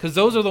 because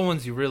those are the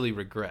ones you really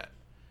regret,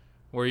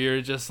 where you're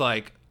just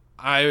like,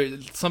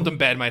 something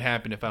bad might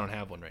happen if I don't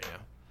have one right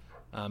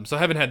now. So I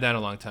haven't had that in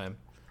a long time.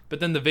 But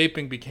then the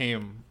vaping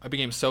I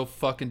became so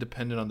fucking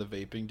dependent on the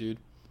vaping, dude.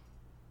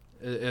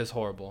 It is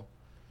horrible.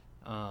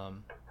 But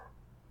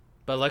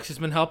Lexi's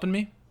been helping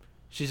me.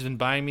 She's been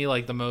buying me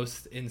like the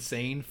most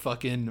insane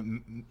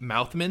fucking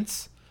mouth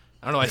mints.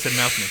 I don't know why I said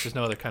mouth mints. There's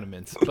no other kind of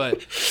mints.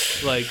 But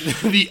like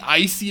the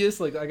iciest,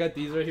 like I got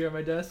these right here on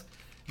my desk.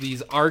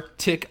 These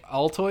Arctic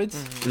Altoids.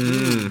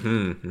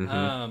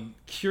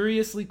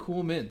 Curiously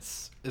cool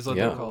mints is what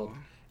Yeah. they're called.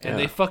 And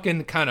Yeah. they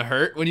fucking kind of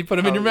hurt when you put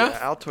them in your mouth.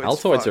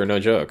 Altoids are no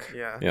joke.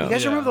 Yeah. You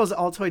guys Yeah. remember those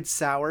Altoid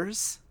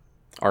sours?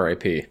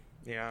 R.I.P.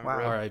 Yeah. Wow.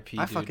 really. R.I.P.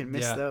 I dude. fucking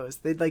miss Yeah. those.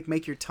 They'd like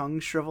make your tongue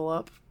shrivel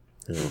up.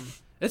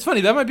 It's funny.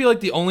 That might be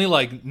like the only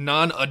like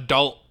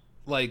non-adult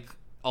like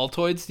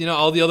Altoids. You know,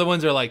 all the other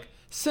ones are like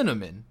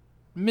cinnamon,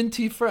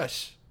 minty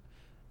fresh,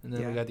 and then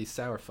we Yeah. got these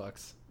sour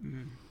fucks.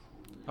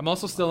 I'm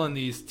also still on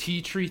these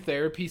tea tree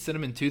therapy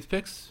cinnamon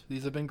toothpicks.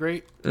 These have been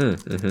great. And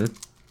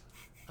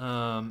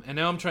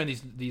now I'm trying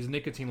these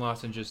nicotine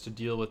lozenges to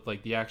deal with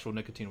like the actual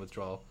nicotine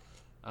withdrawal.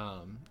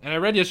 And I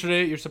read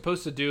yesterday you're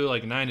supposed to do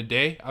like 9 a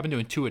day. I've been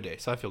doing 2 a day,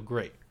 so I feel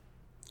great.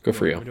 Good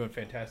for We're you. doing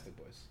fantastic,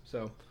 boys.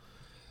 So,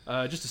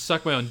 just to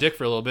suck my own dick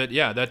for a little bit,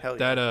 yeah, Hell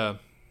yeah.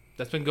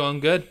 that's been going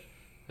good.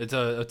 It's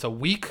a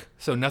week,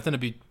 so nothing to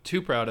be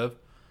too proud of.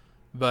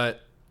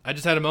 But I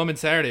just had a moment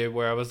Saturday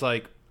where I was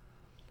like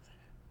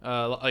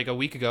a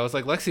week ago, I was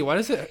like, Lexi, why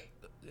does it?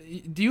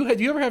 Do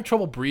you ever have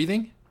trouble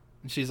breathing?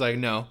 And she's like,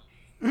 no.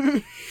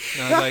 And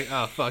I was like,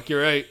 oh fuck,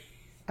 you're right.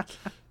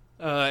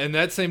 And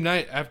that same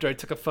night, after I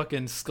took a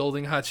fucking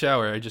scalding hot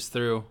shower, I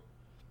threw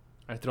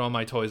all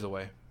my toys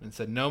away and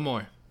said, no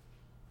more.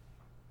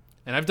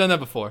 And I've done that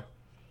before.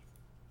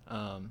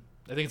 I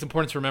think it's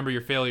important to remember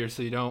your failures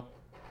so you don't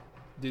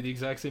do the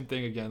exact same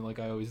thing again like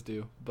I always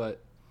do.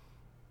 But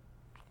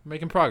we're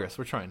making progress.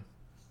 We're trying.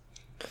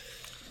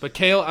 But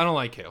kale, I don't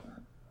like kale.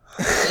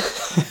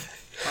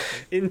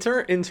 In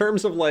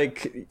terms of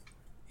like,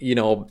 you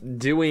know,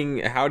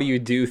 how do you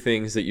do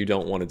things that you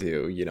don't want to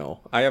do? You know,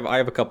 I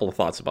have a couple of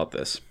thoughts about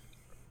this.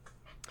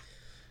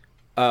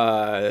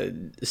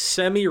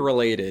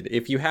 Semi-related.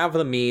 If you have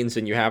the means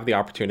and you have the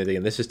opportunity,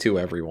 and this is to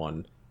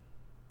everyone,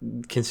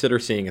 consider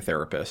seeing a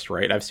therapist,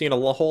 right? I've seen a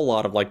whole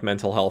lot of like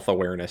mental health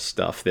awareness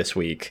stuff this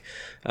week,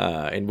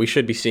 and we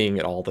should be seeing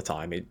it all the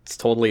time. It's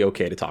totally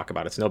okay to talk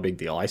about it. It's no big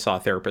deal. I saw a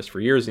therapist for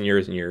years and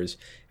years and years.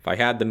 If I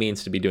had the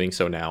means to be doing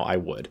so now, I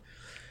would.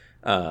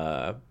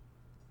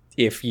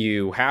 If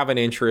you have an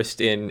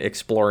interest in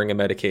exploring a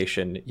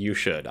medication, you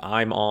should.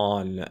 I'm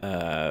on,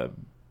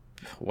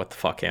 what the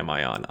fuck am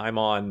I on? I'm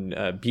on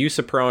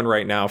Buciprone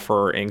right now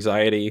for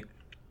anxiety.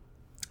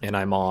 And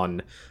I'm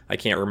on, I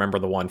can't remember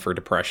the one for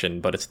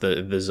depression, but it's the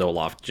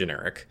Zoloft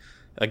generic.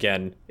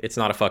 Again, it's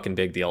not a fucking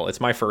big deal.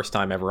 It's my first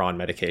time ever on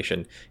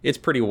medication. It's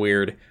pretty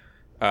weird.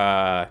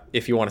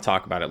 If you want to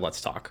talk about it, let's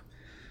talk.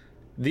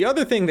 The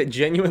other thing that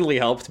genuinely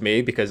helped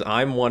me, because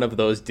I'm one of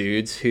those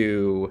dudes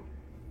who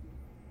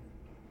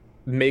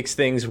makes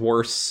things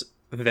worse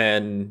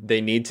than they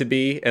need to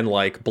be and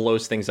like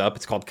blows things up.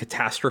 It's called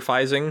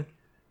catastrophizing,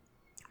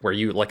 where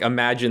you like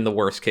imagine the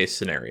worst case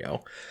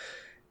scenario.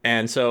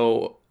 And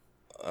so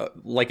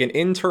like an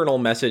internal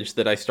message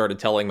that I started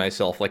telling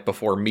myself like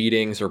before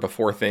meetings or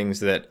before things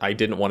that I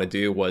didn't want to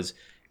do was,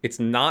 it's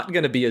not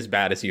going to be as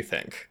bad as you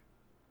think.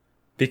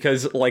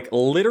 Because like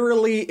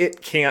literally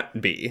it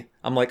can't be.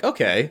 I'm like,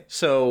 okay,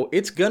 so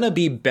it's going to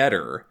be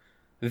better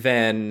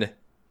than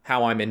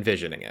how I'm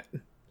envisioning it.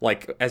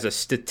 Like, as a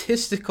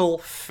statistical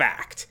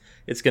fact,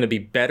 it's going to be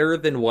better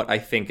than what I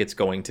think it's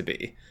going to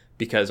be,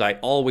 because I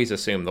always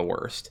assume the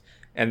worst.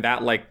 And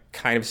that, like,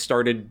 kind of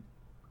started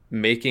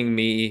making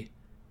me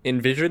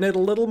envision it a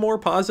little more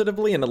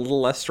positively and a little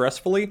less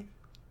stressfully.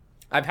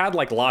 I've had,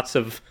 like, lots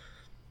of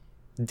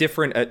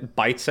different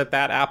bites at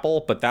that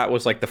apple, but that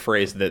was, like, the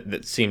phrase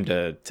that seemed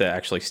to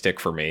actually stick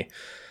for me.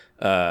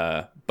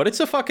 But it's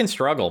a fucking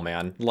struggle,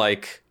 man.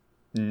 Like,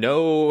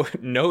 no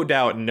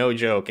doubt, no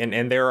joke.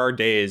 And there are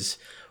days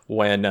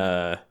when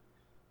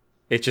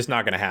it's just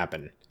not going to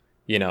happen,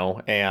 you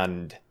know,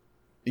 and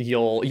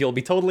you'll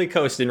be totally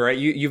coasting, right?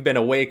 You've been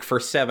awake for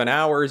 7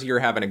 hours, you're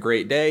having a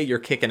great day, you're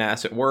kicking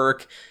ass at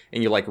work,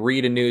 and you like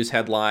read a news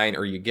headline,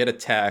 or you get a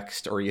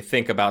text, or you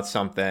think about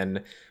something,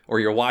 or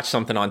you watch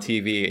something on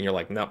TV, and you're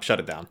like, nope, shut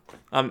it down.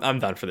 I'm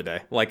done for the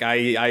day. Like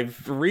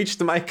I've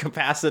reached my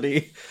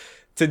capacity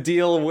to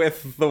deal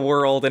with the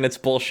world and its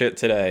bullshit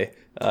today,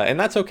 and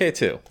that's okay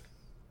too.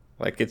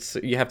 Like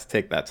you have to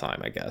take that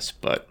time, I guess,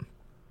 but.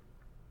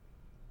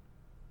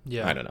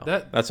 Yeah, I don't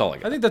know. That's all I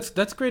got. I think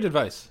that's great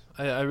advice.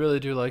 I really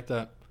do like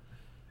that.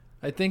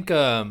 I think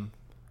I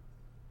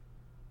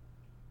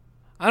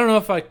don't know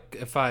if I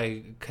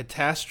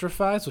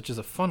catastrophize, which is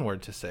a fun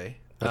word to say.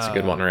 That's a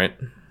good one, right?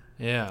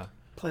 Yeah.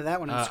 Play that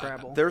one in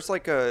Scrabble. There's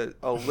like a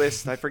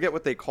list. I forget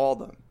what they call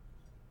them.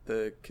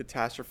 The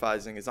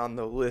catastrophizing is on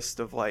the list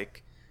of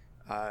like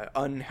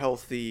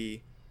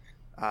unhealthy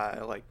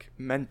like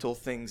mental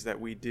things that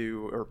we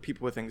do, or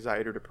people with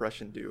anxiety or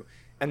depression do.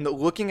 And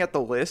looking at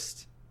the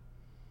list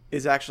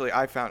is actually,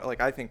 I found,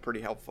 like, I think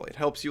pretty helpful. It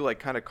helps you like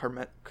kind of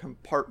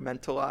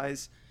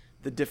compartmentalize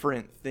the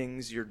different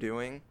things you're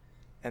doing,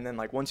 and then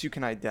like once you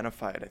can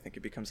identify it, I think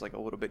it becomes like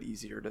a little bit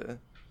easier to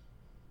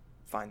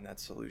find that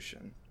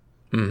solution.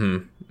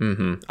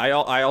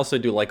 I also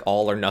do like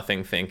all or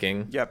nothing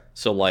thinking. Yep.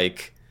 So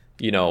like,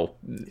 you know,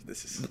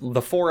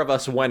 the four of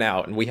us went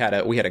out and we had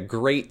a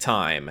great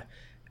time,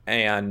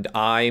 and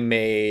I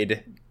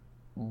made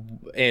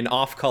an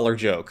off-color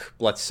joke,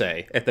 let's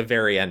say, at the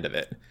very end of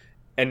it.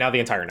 And now the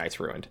entire night's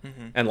ruined.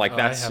 And like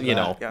that's, you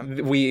know,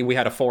 we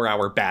had a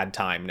 4-hour bad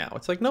time now.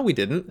 It's like, no, we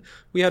didn't.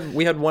 We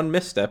had one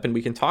misstep, and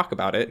we can talk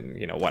about it, and,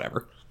 you know,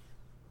 whatever.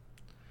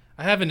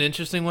 I have an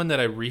interesting one that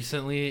I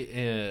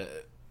recently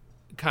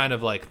kind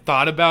of like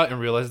thought about and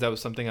realized that was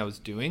something I was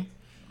doing.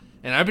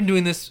 And I've been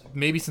doing this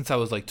maybe since I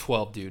was like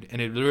 12, dude. And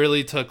it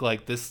really took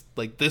like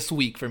this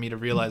week for me to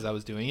realize I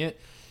was doing it.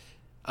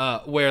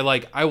 Where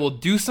like I will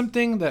do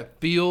something that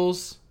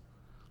feels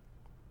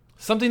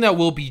something that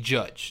will be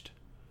judged.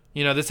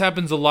 You know, this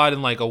happens a lot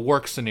in like a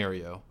work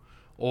scenario,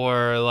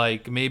 or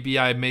like maybe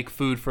I make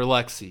food for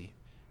Lexi.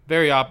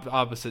 Very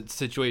opposite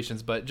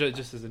situations, but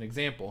just as an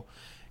example.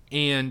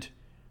 And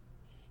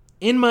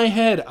in my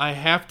head, I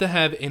have to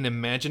have an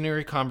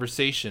imaginary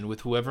conversation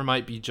with whoever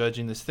might be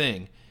judging this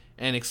thing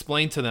and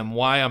explain to them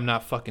why I'm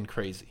not fucking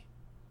crazy.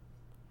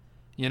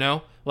 You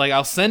know? Like,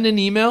 I'll send an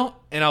email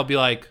and I'll be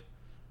like,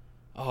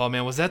 oh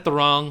man, was that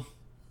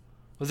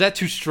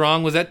too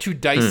strong? Was that too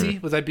dicey?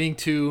 Was I being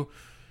too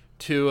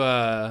you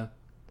know,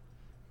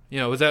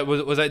 was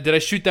I did I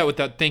shoot that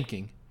without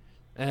thinking?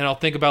 And I'll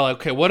think about like,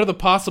 okay, what are the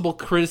possible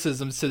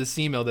criticisms to this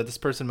email that this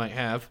person might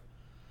have?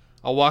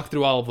 I'll walk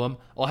through all of them.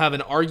 I'll have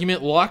an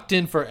argument locked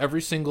in for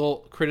every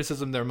single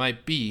criticism there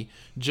might be,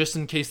 just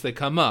in case they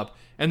come up,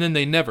 and then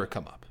they never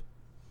come up.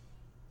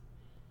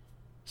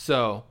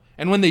 So,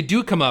 and when they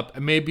do come up,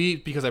 maybe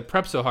because I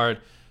prep so hard,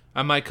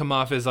 I might come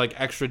off as like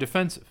extra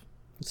defensive.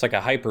 It's like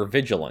a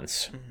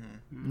hypervigilance.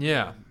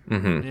 Yeah.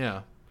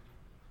 Yeah.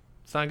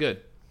 It's not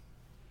good.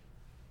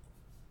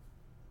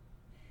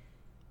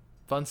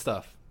 Fun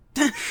stuff.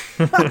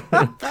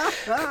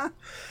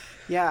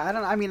 Yeah, I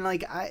don't. I mean,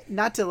 like, I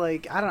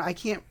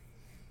can't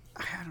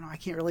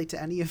relate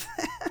to any of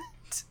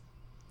that.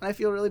 And I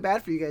feel really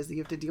bad for you guys that you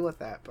have to deal with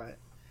that. But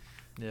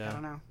yeah, I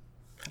don't know.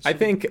 I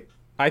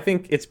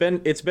think it's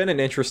been an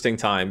interesting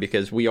time,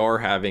 because we are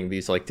having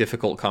these like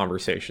difficult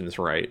conversations,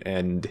 right?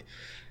 And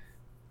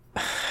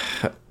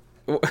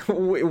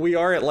we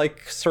are at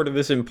like sort of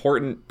this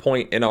important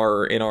point in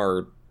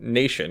our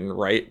nation,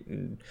 right?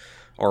 In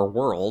our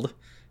world,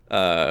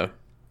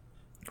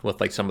 with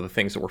like some of the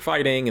things that we're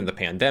fighting and the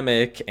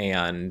pandemic,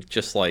 and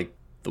just like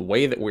the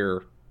way that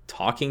we're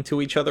talking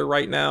to each other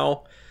right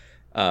now,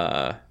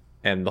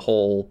 and the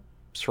whole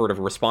sort of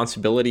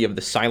responsibility of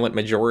the silent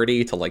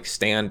majority to like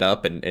stand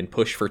up and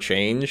push for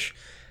change.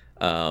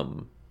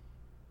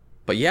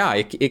 but yeah,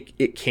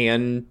 it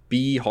can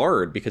be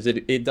hard because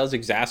it does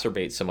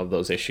exacerbate some of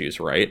those issues,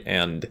 right?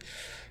 And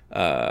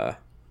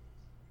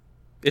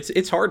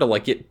it's hard to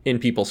like get in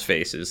people's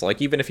faces,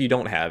 like even if you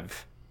don't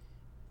have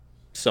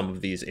some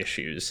of these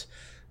issues.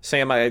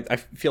 Sam, I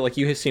feel like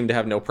you seem to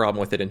have no problem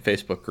with it in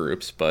Facebook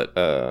groups, but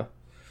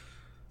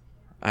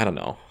I don't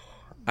know.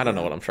 I don't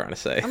know what I'm trying to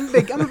say. I'm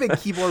a big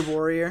keyboard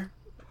warrior.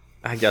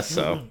 I guess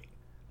so.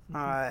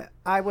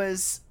 I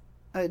was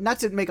not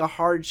to make a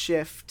hard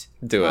shift.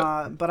 Do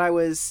it. But I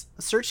was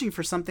searching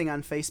for something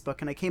on Facebook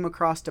and I came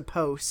across a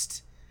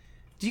post.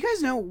 Do you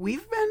guys know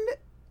we've been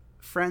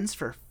friends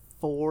for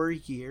 4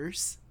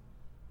 years?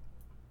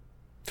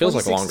 Feels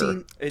like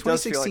longer. It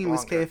does feel like 2016 was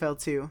longer.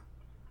 KFL2.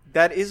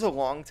 That is a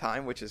long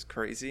time, which is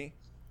crazy.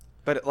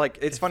 But like,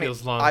 it's funny.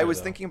 feels longer, I was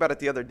though. thinking about it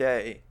the other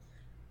day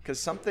because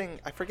something,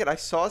 I forget, I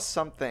saw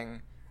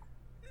something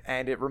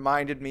and it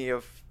reminded me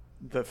of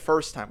the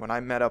first time when I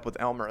met up with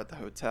Elmer at the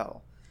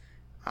hotel.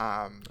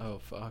 Oh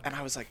fuck. And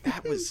I was like,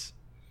 that was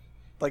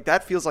like,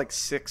 that feels like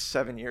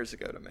 6-7 years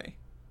ago to me.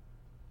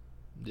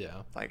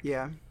 Yeah. Like,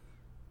 Yeah.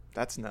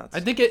 that's nuts. I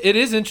think it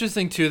is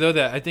interesting too, though,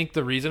 that I think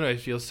the reason I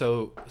feel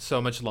so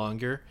much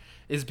longer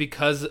is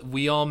because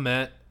we all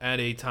met at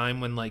a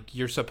time when like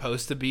you're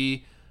supposed to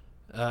be,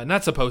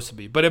 not supposed to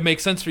be, but it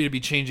makes sense for you to be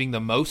changing the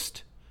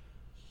most.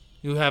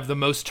 You have the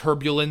most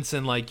turbulence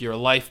in like your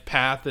life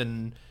path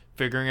and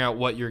figuring out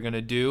what you're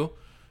gonna do,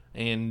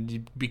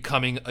 and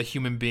becoming a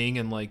human being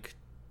and like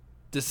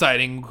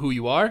deciding who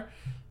you are.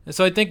 And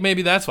so I think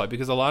maybe that's why,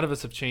 because a lot of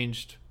us have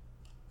changed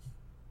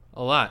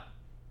a lot.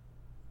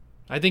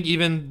 I think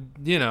even,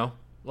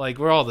 like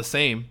we're all the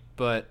same,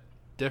 but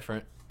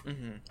different.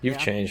 You've Yeah.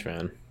 changed,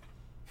 man.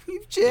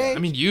 You've changed. I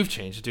mean, you've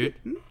changed, dude.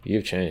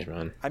 You've changed,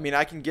 man. I mean,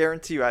 I can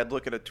guarantee you I'd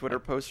look at a Twitter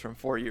post from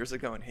 4 years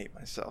ago and hate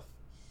myself.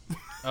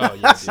 Oh,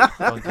 yeah, dude.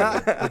 Don't do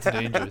that. That's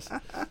dangerous.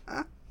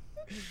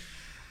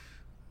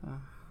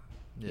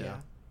 Yeah.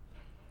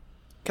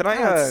 Can I,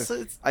 No,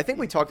 it's- I think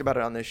we talked about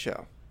it on this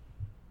show.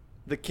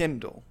 The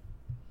Kindle.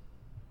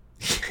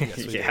 Yes,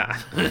 we Yeah.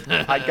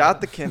 I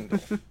got the Kindle.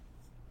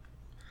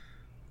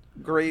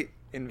 Great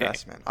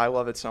investment. I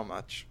love it so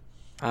much.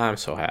 I'm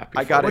so happy.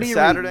 I got What it are you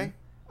Saturday. reading?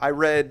 I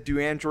read Do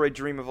Android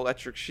Dream of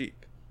Electric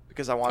Sheep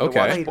because I wanted Okay. to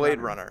watch Blade Blade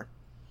Runner. Runner.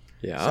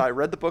 Yeah. So I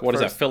read the book What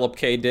is first. that, Philip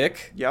K.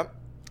 Dick? Yep.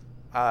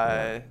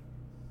 I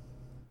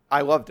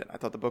loved it. I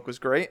thought the book was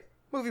great.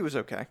 Movie was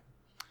okay.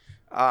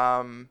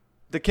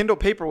 The Kindle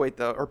Paperweight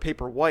though, or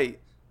Paperwhite,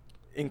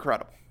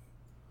 incredible.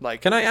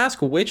 Like, Can I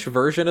ask which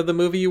version of the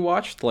movie you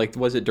watched? Like,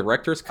 was it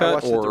director's I cut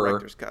watched or the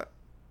director's cut.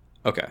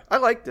 Okay? I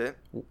liked it.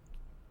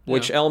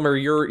 Which Yeah. Elmer,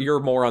 you're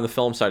more on the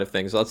film side of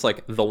things. That's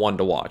like the one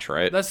to watch,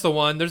 right? That's the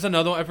one. There's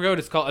another one. I forgot what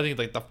it's called. I think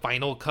like the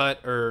final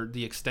cut or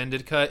the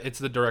extended cut. It's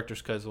the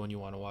director's cut is the one you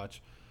want to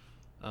watch.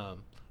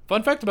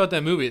 Fun fact about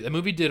that movie. The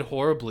movie did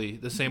horribly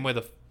the same way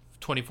the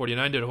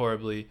 2049 did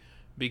horribly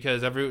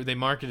because they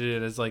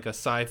marketed it as like a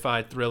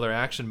sci-fi thriller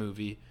action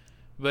movie.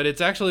 But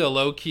it's actually a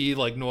low-key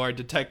like noir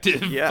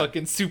detective Yeah.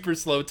 fucking super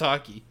slow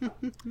talkie.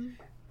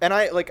 And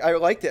I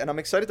liked it, and I'm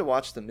excited to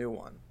watch the new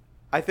one.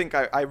 I think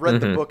I read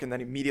the Mhm. book and then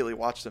immediately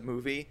watched the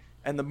movie,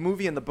 and the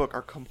movie and the book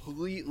are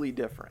completely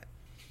different.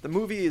 The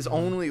movie is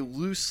only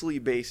loosely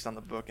based on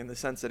the book in the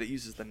sense that it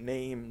uses the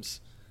names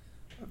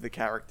of the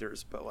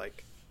characters, but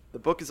like the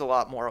book is a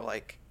lot more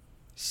like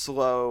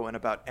slow and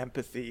about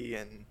empathy,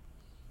 and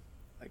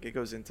like it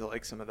goes into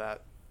like some of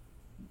that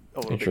a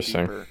little bit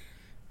Interesting. deeper.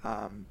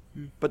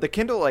 But the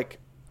Kindle, like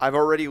I've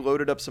already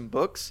loaded up some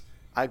books.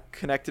 I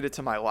connected it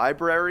to my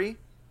library.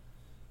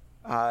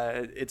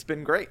 It's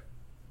been great.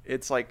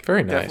 It's like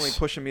Very definitely nice.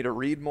 pushing me to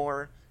read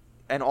more,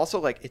 and also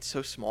like it's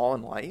so small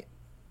and light,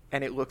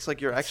 and it looks like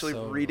you're actually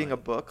so reading a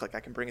light. book. Like I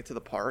can bring it to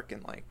the park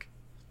and like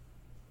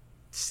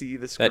see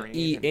the That screen.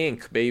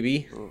 e-ink,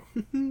 baby.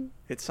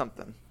 It's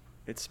something.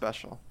 It's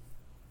special.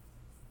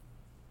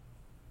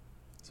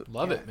 So,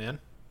 Love yeah, it, man.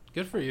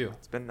 Good for you.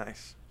 It's been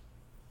nice.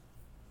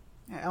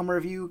 Yeah, Elmer,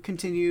 have you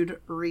continued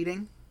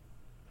reading?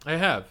 I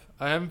have.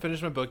 I haven't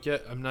finished my book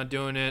yet. I'm not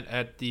doing it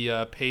at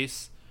the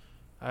pace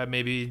I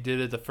maybe did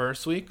it the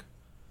first week.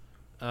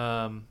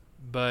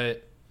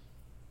 But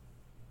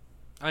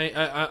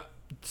I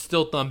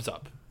still thumbs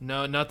up.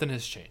 No, nothing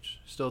has changed.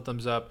 Still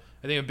thumbs up.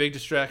 I think a big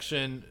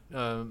distraction.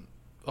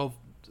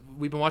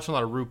 We've been watching a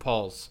lot of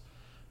RuPaul's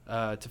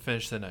to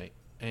finish the night,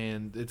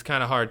 and it's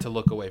kind of hard to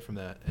look away from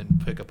that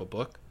and pick up a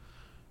book.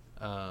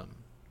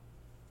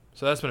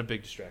 So that's been a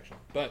big distraction.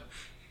 But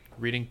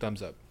reading,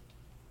 thumbs up.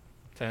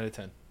 10 out of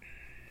 10.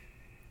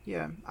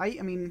 Yeah, I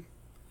mean,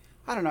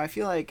 I don't know. I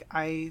feel like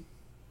I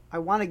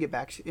want to get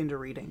back into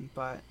reading,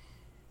 but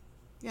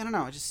yeah, I don't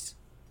know. I just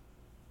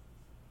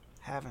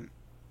haven't.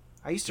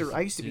 I used to read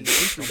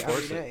every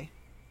force it. day,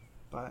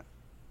 but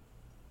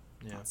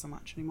Yeah. not so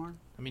much anymore.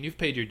 I mean, you've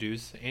paid your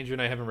dues. Andrew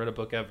and I haven't read a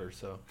book ever,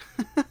 so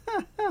it's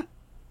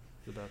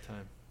about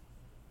time.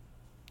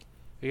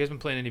 Have you guys been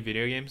playing any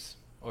video games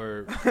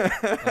or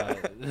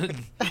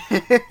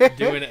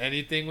doing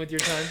anything with your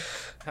time?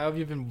 How have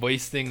you been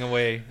wasting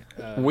away?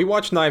 We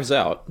watched Knives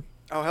Out.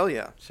 Oh hell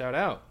yeah! Shout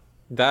out.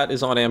 That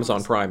is on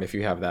Amazon Prime if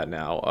you have that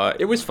now.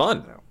 It was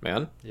fun,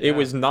 man. Yeah. It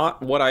was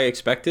not what I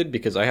expected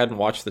because I hadn't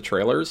watched the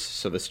trailers,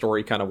 so the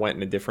story kind of went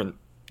in a different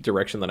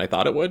direction than I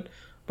thought it would.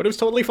 But it was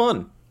totally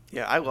fun.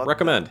 Yeah, I love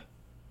Recommend. That.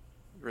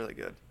 Really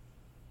good.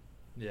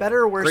 Yeah. Better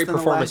or worse Great than The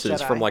Last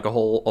performances Jedi? from like a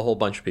whole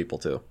bunch of people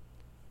too.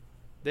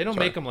 They don't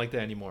Sorry. make them like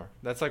that anymore.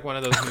 That's like one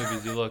of those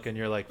movies you look and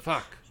you're like,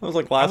 fuck. That was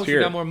like I last wish we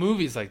year. got more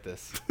movies like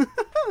this.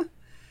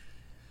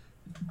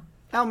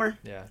 Elmer,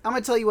 Yeah. I'm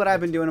gonna tell you what I've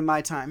been doing in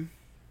my time.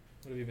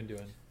 What have you been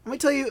doing? Let me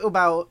tell you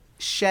about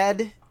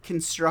shed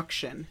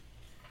construction.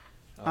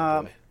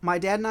 Oh, boy. My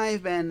dad and I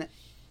have been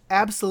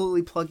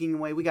absolutely plugging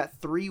away. We got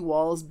 3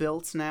 walls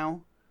built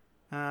now.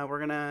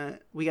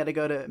 We got to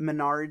go to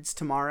Menards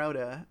tomorrow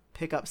to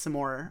pick up some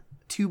more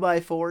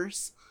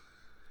 2x4s.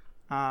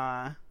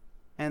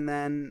 And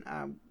then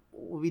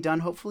we'll be done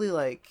hopefully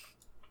like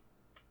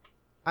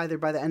either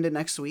by the end of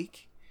next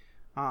week.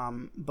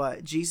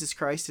 But Jesus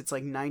Christ, it's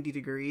like 90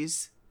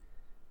 degrees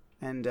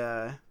and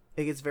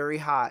it gets very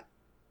hot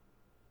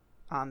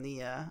on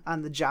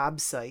the job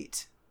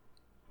site.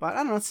 But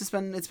I don't know,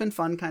 it's been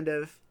fun kind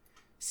of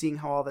seeing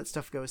how all that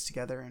stuff goes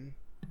together, and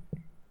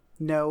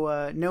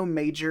no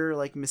major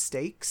like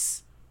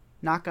mistakes,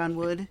 knock on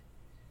wood.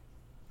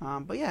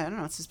 But yeah, I don't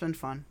know, it's just been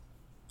fun.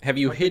 Have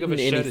you How big of hidden a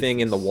shed is anything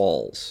in the this?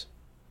 walls?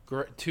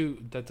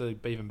 That's a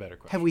even better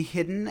question. Have we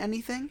hidden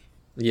anything?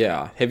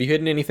 Yeah. Have you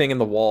hidden anything in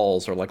the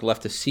walls or like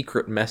left a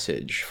secret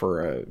message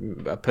for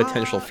a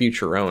potential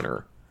future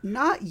owner?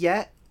 Not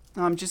yet.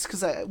 Just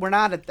because we're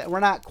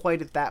not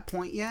quite at that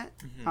point yet.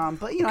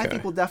 But I Okay.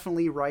 think we'll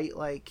definitely write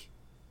like,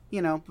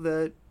 Sam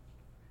was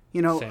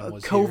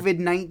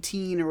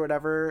COVID-19 or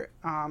whatever,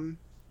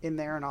 in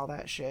there and all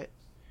that shit.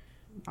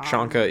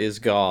 Chanka is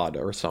God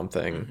or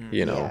something,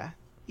 you know.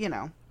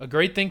 Yeah, A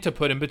great thing to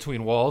put in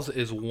between walls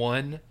is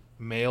one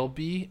male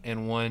bee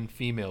and one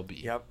female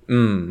bee. Yep.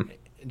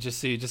 Just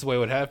see the way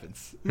what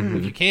happens.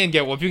 If you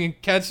can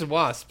catch the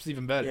wasps,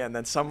 even better. Yeah, and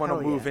then someone Hell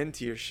will move yeah.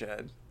 into your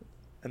shed,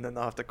 and then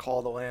they'll have to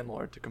call the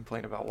landlord to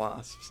complain about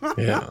wasps.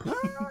 Yeah.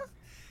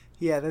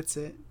 yeah, that's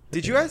it.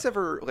 Did you guys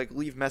ever like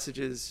leave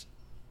messages?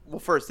 Well,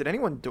 first, did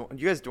anyone do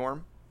you guys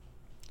dorm?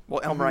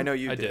 Well, Elmer, I know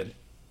you I did. did.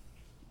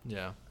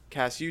 Yeah.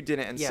 Cass, you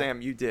didn't, and Yeah.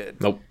 Sam, you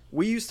did. Nope.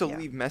 We used to Yeah.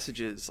 leave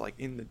messages like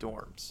in the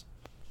dorms,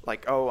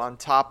 like on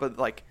top of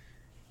like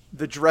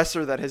the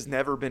dresser that has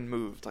never been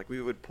moved. Like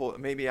we would pull.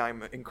 Maybe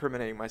I'm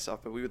incriminating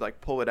myself, but we would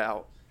like pull it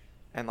out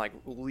and like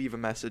leave a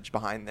message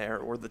behind there,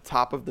 or the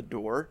top of the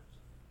door.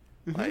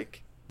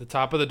 Like The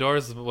top of the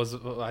doors was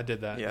I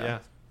did that. Yeah. Yeah.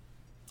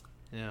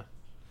 Yeah.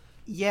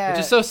 Yeah. Which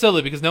is so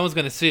silly because no one's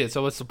gonna see it.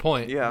 So what's the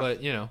point? Yeah. But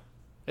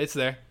it's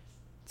there.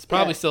 It's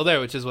probably Yeah. still there,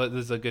 which is what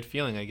is a good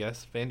feeling, I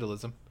guess.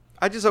 Vandalism.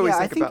 I just always Yeah, I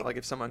think think- about like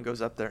if someone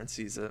goes up there and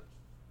sees it.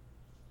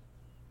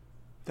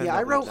 then yeah, that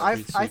I wrote.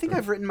 would- I think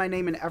I've written my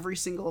name in every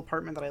single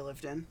apartment that I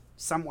lived in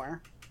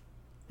somewhere,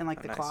 in like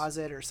Oh, the nice.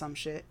 closet or some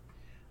shit.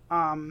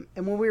 And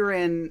when we were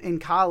in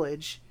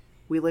college,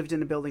 we lived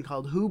in a building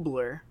called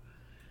Hubler,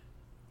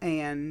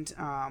 and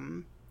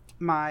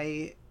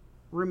my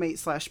roommate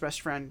slash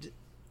best friend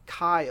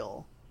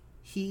Kyle,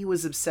 he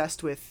was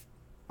obsessed with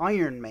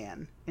Iron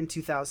Man in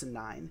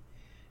 2009,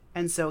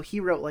 and so he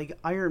wrote like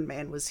Iron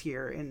Man was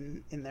here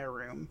in their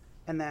room,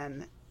 and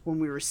then when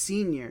we were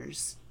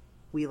seniors,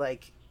 we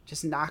like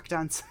just knocked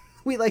on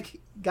we like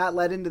got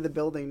let into the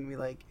building and we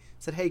like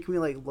said, hey, can we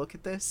like look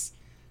at this,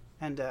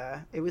 and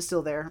it was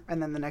still there,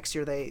 and then the next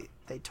year they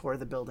tore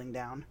the building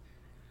down.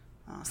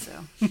 So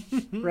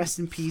rest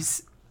in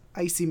peace,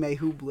 Icy May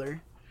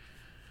Hubler.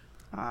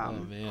 Oh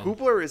man.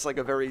 Hubler is like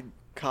a very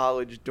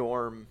college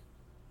dorm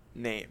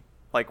name.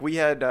 Like we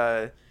had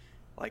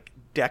like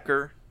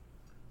Decker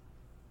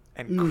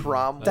and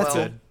Cromwell. That's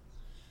good.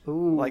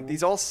 Ooh, Like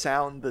these all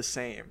sound the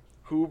same.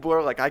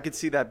 Hubler, like I could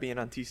see that being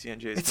on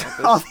TCNJ's it's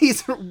campus. all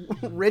these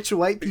rich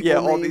white people. Yeah,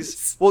 all names.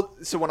 these. Well,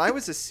 so when I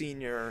was a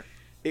senior,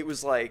 it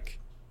was like,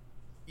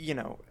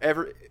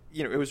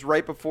 it was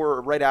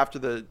right after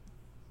the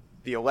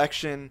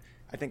election.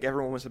 I think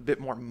everyone was a bit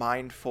more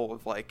mindful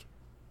of like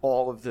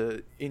all of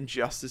the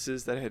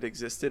injustices that had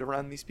existed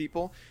around these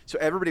people. So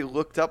everybody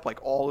looked up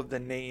like all of the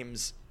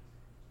names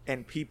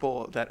and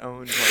people that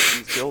owned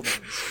like these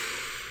buildings,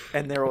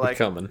 and they were like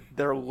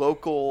they're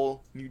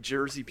local New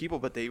Jersey people,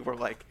 but they were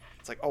like,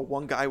 it's like, oh,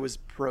 one guy was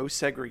pro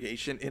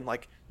segregation in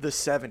like the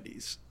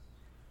 70s.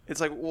 It's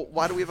like, well,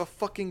 why do we have a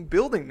fucking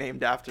building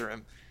named after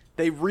him?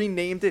 They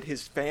renamed it.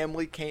 His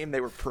family came.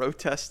 They were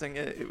protesting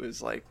it. It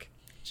was like,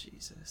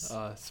 Jesus.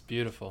 It's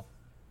beautiful.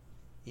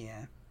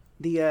 Yeah.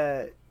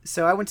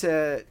 So I went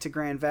to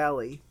Grand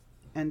Valley,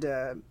 and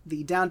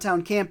the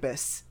downtown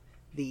campus,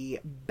 the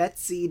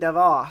Betsy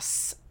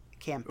DeVos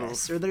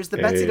campus, or there's the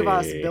Betsy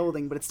DeVos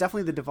building, but it's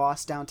definitely the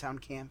DeVos downtown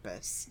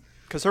campus.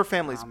 because her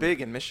family's big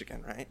in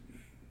Michigan, right?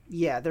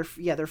 Yeah, they're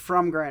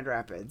from Grand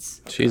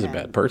Rapids. She's a And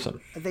bad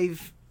person.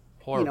 They've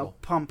Horrible.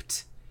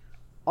 pumped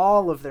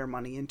all of their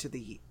money into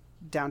the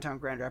downtown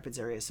Grand Rapids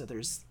area, so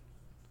there's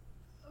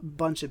a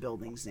bunch of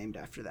buildings named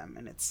after them,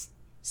 and it's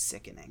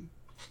sickening.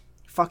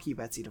 Fuck you,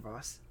 Betsy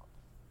DeVos,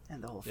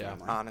 and the whole Yeah.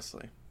 family.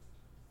 Honestly.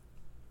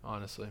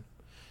 Honestly.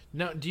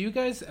 Now, do you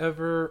guys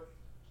ever...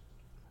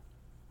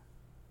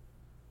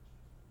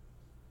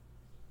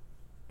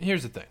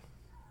 Here's the thing.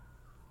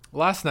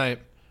 Last night,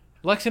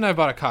 Lexi and I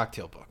bought a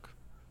cocktail book.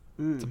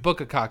 It's a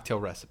book of cocktail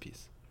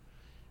recipes.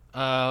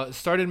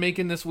 Started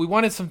making this. We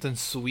wanted something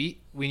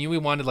sweet. We knew we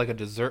wanted like a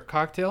dessert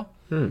cocktail.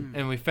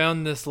 And we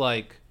found this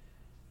like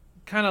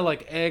kind of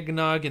like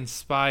eggnog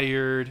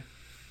inspired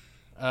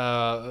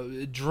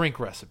drink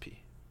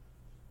recipe.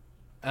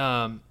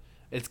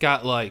 It's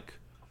got like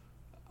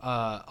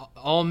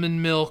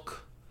almond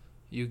milk.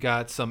 You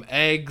got some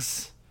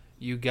eggs.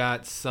 You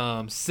got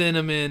some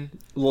cinnamon.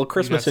 A little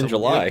Christmas in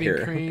July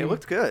here. Cream. It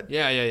looked good.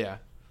 Yeah.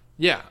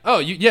 Oh,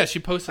 yeah. She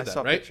posted I that,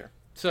 saw a right? picture.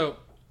 So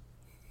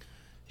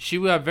she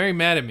got very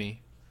mad at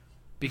me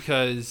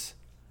because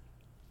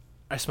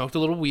I smoked a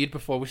little weed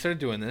before we started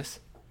doing this,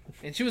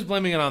 and she was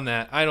blaming it on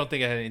that. I don't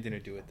think I had anything to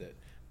do with it,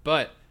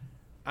 but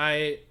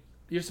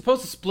you're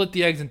supposed to split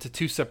the eggs into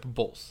 2 separate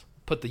bowls.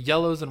 Put the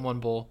yellows in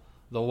one bowl,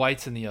 the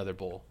whites in the other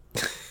bowl,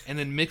 and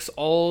then mix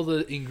all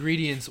the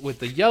ingredients with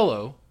the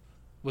yolks.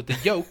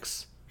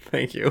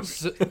 Thank you.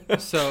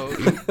 So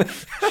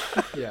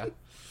yeah.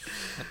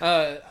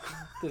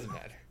 Doesn't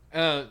matter.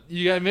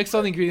 You gotta mix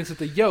all the ingredients with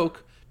the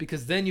yolk,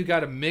 because then you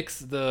gotta mix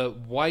the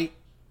white.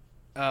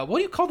 What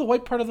do you call the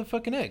white part of the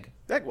fucking egg?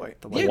 Egg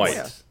white. The Egg white.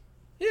 whites.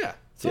 Yeah,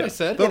 that's what I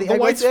said. Yeah, the egg whites,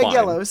 white's egg fine.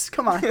 yellows.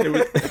 Come on. It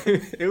was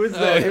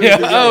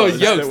Oh, the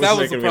yolks. That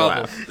was the making me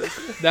problem.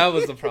 laugh. That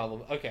was the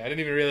problem. Okay, I didn't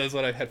even realize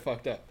what I had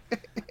fucked up.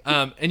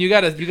 And you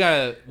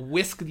gotta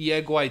whisk the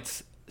egg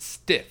whites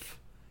stiff.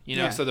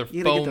 So they're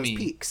you gotta get foamy.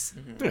 those peaks.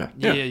 Yeah.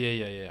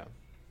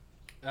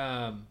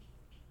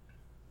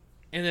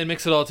 And then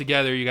mix it all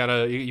together.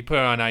 You put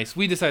it on ice.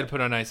 We decided to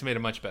put it on ice. It made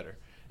it much better.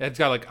 It's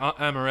got like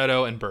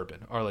amaretto and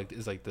bourbon, or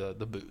is like the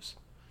booze.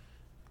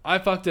 I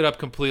fucked it up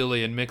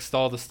completely and mixed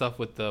all the stuff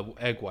with the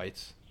egg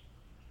whites.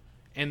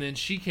 And then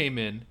she came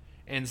in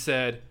and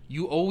said,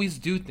 "You always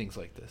do things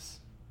like this.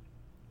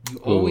 You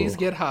always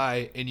get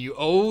high and you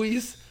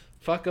always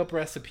fuck up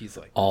recipes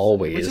like this."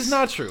 Always. Which is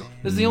not true.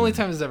 This is the only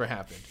time this ever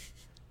happened.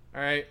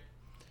 All right?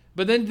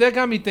 But then that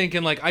got me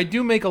thinking, like, I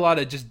do make a lot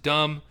of just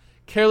dumb,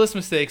 careless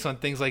mistakes on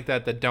things like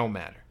that don't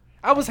matter.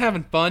 I was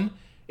having fun.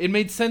 It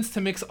made sense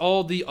to mix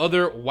all the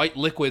other white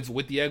liquids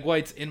with the egg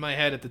whites in my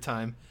head at the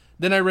time.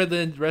 Then I read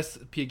the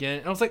recipe again,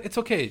 and I was like, it's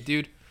okay,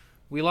 dude.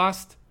 We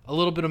lost a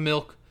little bit of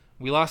milk.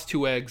 We lost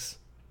 2 eggs.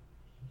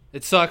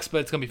 It sucks,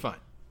 but it's going to be fine.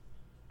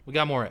 We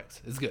got more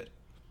eggs. It's good.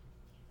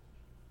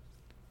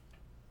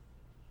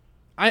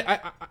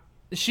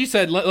 She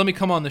said, let me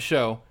come on the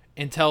show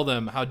and tell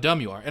them how dumb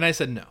you are. And I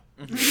said, no.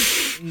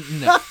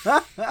 No.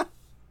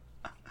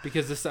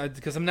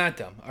 Because I'm not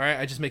dumb, all right?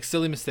 I just make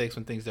silly mistakes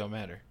when things don't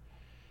matter.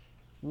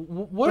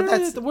 Where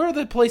are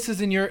the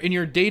places in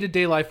your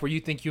day-to-day life where you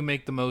think you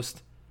make the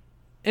most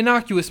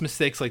innocuous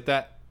mistakes like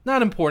that?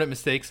 Not important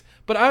mistakes,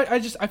 but I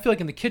feel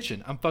like in the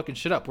kitchen I'm fucking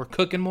shit up. We're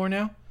cooking more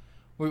now.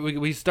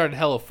 We started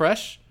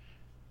HelloFresh.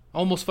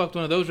 Almost fucked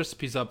one of those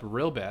recipes up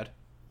real bad.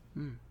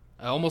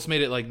 I almost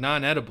made it like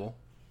non-edible,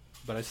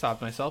 but I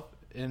stopped myself.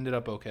 It ended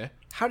up okay.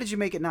 How did you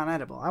make it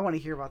non-edible? I want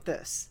to hear about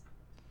this.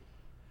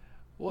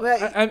 Well,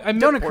 I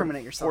don't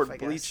incriminate yourself. Poured I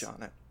guess. bleach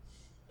on it.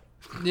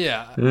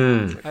 Yeah.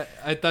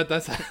 I thought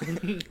that's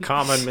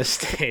Common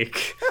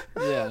mistake.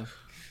 yeah.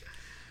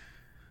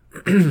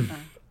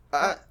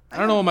 I I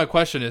don't know what my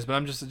question is, but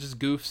I'm just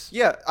goofs.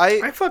 Yeah,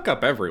 I fuck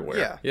up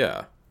everywhere.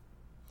 Yeah.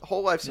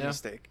 whole life's a Yeah.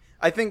 mistake.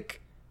 I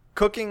think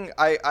cooking,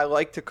 I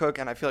like to cook,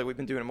 and I feel like we've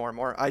been doing it more and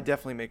more. I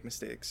definitely make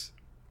mistakes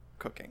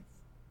cooking.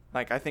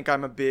 Like, I think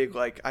I'm a big,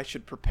 like, I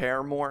should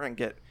prepare more and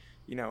get,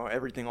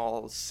 everything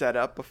all set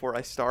up before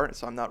I start,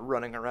 so I'm not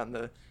running around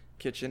the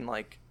kitchen,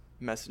 like,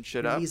 messing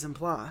shit up. Mise en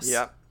place.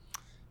 Yeah.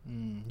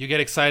 You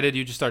get excited,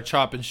 you just start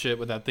chopping shit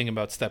without thinking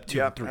about step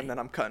 2 and 3. And then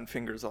I'm cutting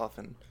fingers off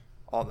and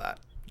all that.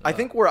 I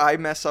think where I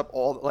mess up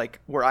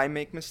where I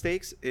make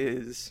mistakes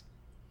is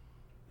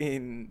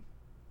in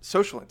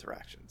social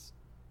interactions,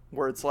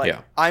 where it's like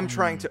I'm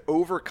trying to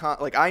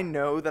I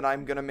know that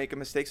I'm gonna make a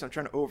mistake, so I'm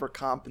trying to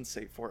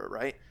overcompensate for it,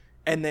 right?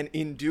 And then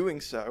in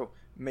doing so,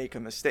 make a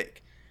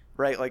mistake,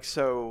 right? Like,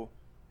 so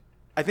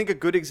I think a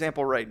good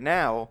example right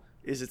now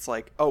is it's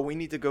like, oh, we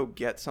need to go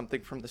get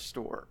something from the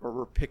store, or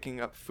we're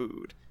picking up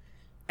food,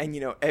 and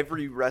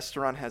every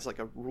restaurant has like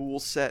a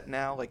rule set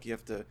now, like you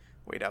have to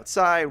wait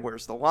outside,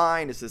 where's the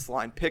line, is this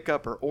line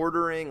pickup or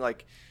ordering,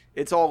 like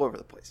it's all over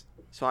the place.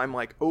 So I'm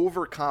like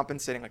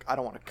overcompensating, like I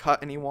don't want to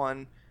cut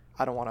anyone,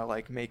 I don't want to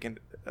like make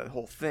a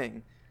whole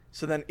thing.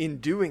 So then in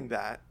doing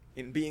that,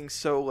 in being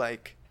so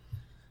like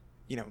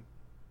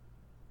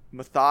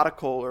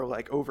methodical or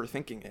like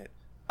overthinking it,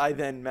 I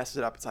then mess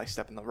it up. It's I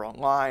step in the wrong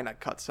line, I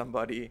cut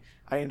somebody,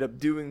 I end up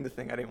doing the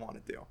thing I didn't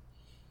want to do.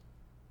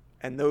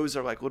 And those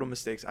are like little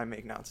mistakes I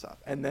make nonstop,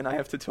 and then I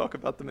have to talk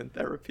about them in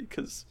therapy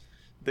because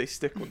they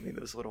stick with me,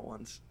 those little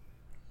ones.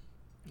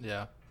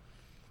 Yeah.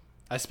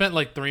 I spent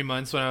like 3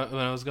 months when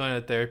I was going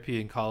to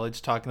therapy in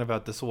college talking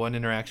about this one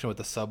interaction with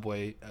the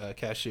Subway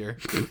cashier.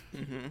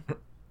 Mm-hmm.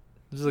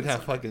 This is like how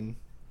fucking...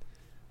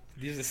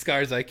 These are the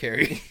scars I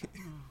carry.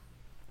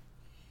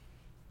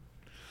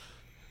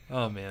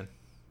 Oh, man.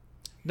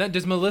 Now,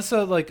 does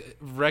Melissa like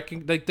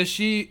does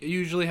she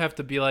usually have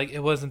to be like,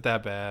 it wasn't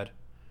that bad,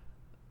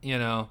 you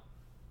know,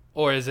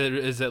 or is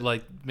it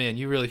like, man,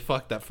 you really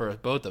fucked that for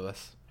both of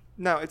us?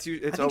 No, it's I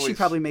think always. she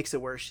probably makes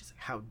it worse. She's like,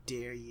 "How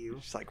dare you?"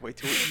 She's like, wait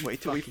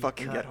till we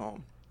fucking cut. get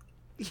home.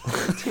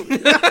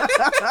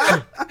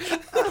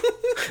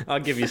 I'll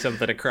give you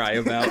something to cry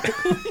about.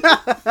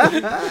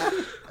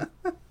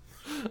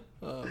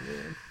 Oh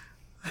man.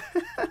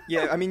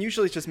 Yeah, I mean,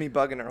 usually it's just me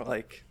bugging her,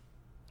 like,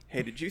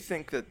 hey, did you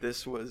think that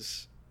this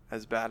was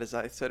as bad as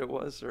I said it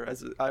was, or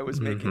as I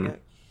was making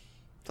it?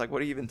 It's like,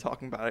 what are you even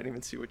talking about? I didn't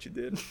even see what you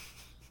did.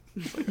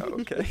 It's like, oh,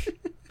 okay.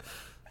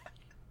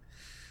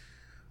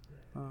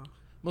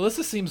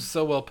 Melissa seems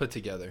so well put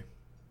together.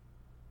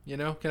 You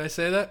know, can I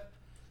say that?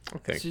 I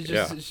think, She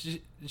just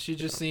she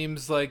just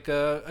seems like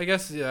I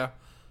guess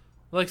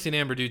Lexi and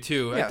Amber do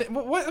too. Yeah.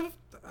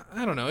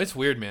 I don't know. It's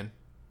weird, man.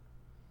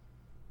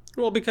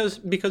 Well, because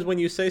when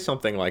you say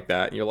something like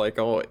that, you're like,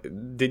 oh,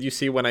 did you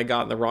see when I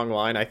got in the wrong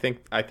line? I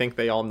think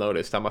they all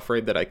noticed. I'm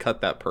afraid that I cut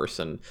that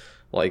person.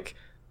 Like,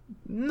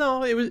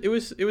 no, it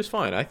was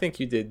fine. I think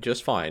you did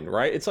just fine,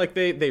 right? It's like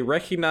they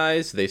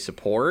recognize, they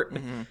support.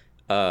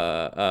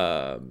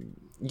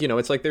 You know,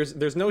 it's like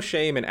there's no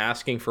shame in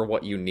asking for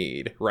what you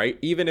need, right?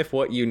 Even if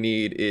what you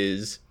need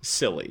is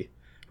silly,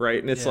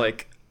 right? And it's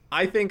like,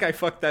 I think I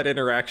fucked that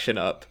interaction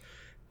up,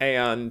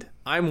 and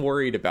I'm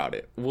worried about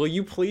it. Will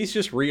you please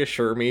just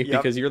reassure me,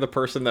 because you're the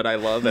person that I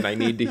love and I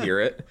need to hear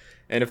it?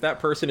 And if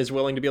that person is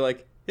willing to be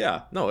like,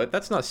 yeah, no,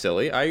 that's not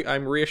silly.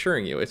 I'm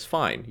reassuring you. It's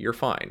fine. You're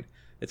fine.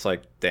 It's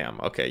like, damn,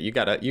 okay, you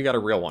got a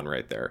real one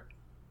right there.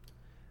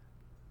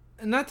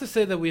 And not to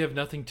say that we have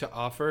nothing to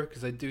offer,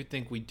 because I do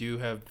think we do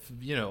have,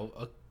 you know,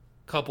 a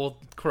couple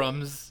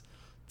crumbs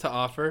to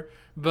offer.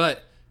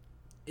 But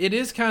it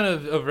is kind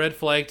of a red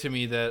flag to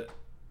me that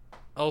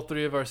all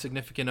three of our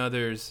significant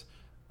others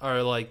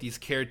are like these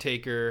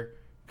caretaker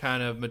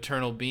kind of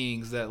maternal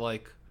beings that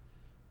like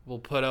will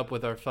put up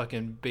with our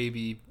fucking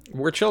baby.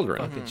 We're children.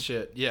 Fucking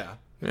shit. Yeah.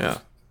 Yeah.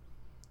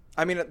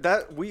 I mean,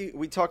 that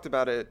we talked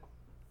about it.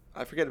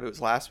 I forget if it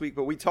was last week,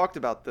 but we talked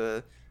about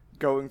the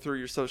going through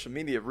your social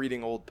media,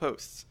 reading old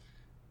posts.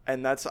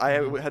 And that's, I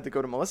had to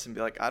go to Melissa and be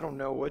like, I don't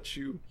know what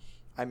you,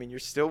 I mean, you're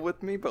still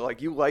with me, but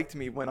like, you liked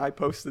me when I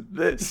posted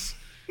this.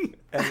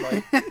 And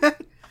like,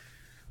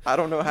 I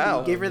don't know how.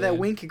 You gave her that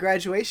wink at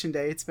graduation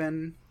day. It's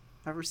been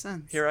ever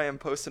since. Here I am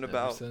posting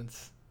about,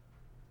 Since.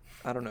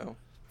 I don't know,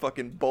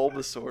 fucking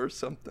Bulbasaur or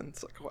something.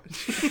 It's like, what?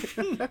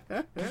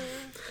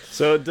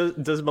 So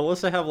does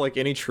Melissa have like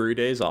any true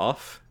days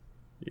off?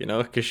 You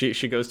know, because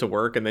she goes to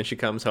work and then she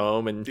comes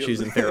home and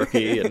she's in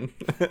therapy and.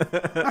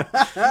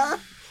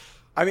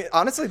 I mean,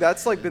 honestly,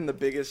 that's like been the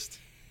biggest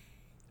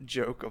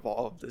joke of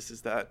all of this,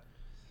 is that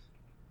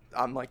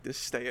I'm like this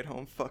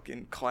stay-at-home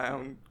fucking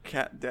clown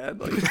cat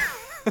dad. Like,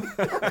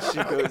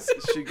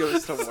 she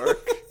goes to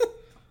work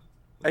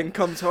and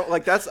comes home.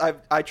 Like, that's,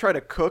 I try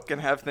to cook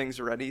and have things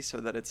ready so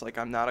that it's like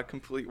I'm not a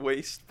complete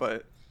waste,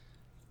 but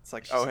it's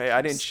like, oh hey,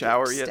 I didn't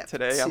shower yet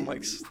today. I'm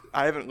like,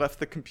 I haven't left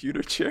the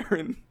computer chair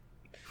in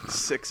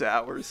 6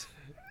 hours.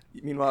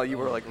 Meanwhile, you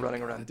were like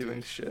running around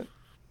doing shit.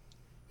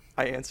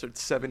 I answered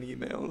 7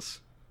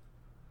 emails.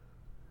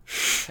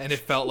 And it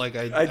felt like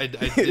I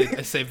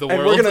saved the And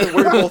world.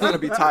 we're both gonna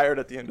be tired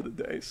at the end of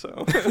the day,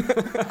 so.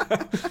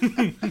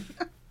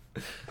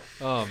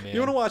 Oh man. You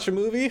want to watch a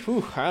movie?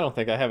 Whew, I don't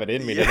think I have it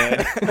in me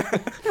today.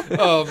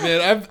 Oh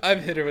man,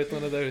 I've hit her with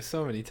one of those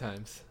so many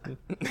times.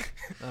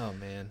 Oh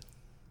man.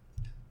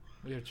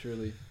 We are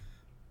truly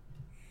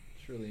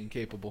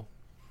incapable.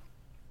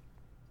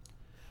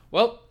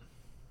 Well,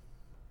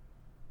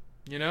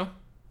 you know,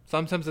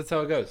 sometimes that's how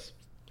it goes.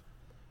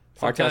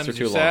 Sometimes Podcasts are too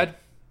you're long. sad,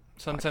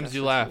 sometimes Podcasts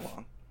you are laugh, too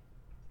long.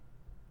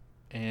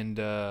 and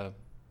the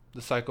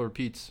cycle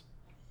repeats.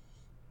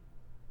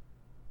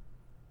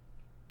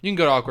 You can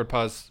go to Awkward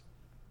Pause.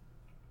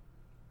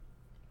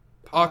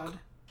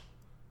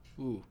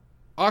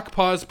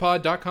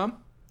 Awkwardpausepod.com?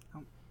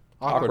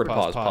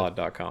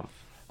 Awkwardpausepod.com.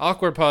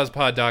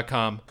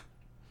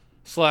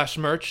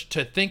 Awkwardpausepod.com/merch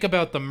to think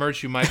about the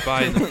merch you might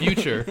buy in the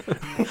future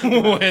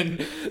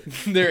when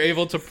they're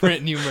able to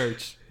print new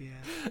merch.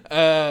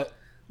 Yeah.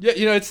 Yeah,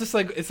 you know, it's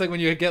when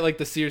you get like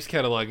the Sears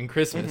catalog in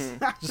Christmas.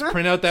 Just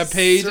print out that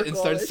page and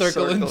start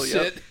circling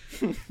shit.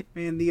 Yep.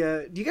 Man, do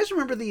you guys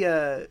remember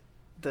the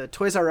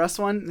Toys R Us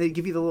one? They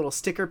give you the little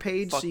sticker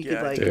page Fuck so you yeah,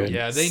 could like. dude.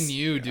 Yeah, they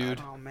knew,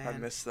 dude. Oh I man.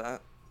 missed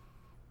that. Oh,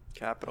 they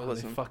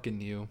Capitalism. fucking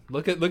knew.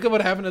 Look at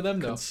what happened to them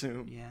though.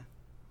 Consume. Yeah.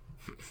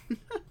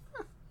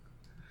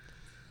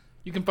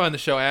 You can find the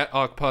show at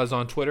Awkpause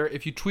on Twitter.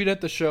 If you tweet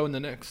at the show in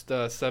the next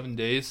 7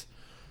 days,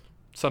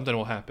 something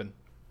will happen.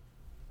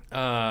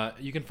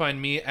 You can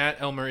find me at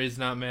Elmer Is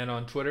Not Man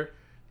on Twitter.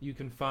 You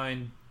can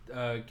find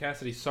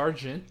Cassidy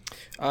Sargent.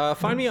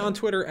 Find me on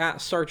Twitter at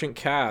Sergeant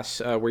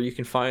Cass, where you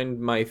can find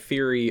my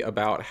theory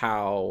about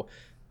how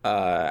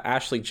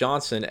Ashley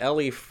Johnson,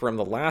 Ellie from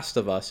The Last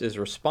of Us, is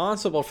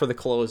responsible for the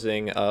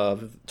closing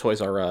of Toys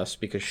R Us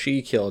because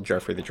she killed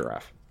Jeffrey the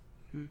Giraffe.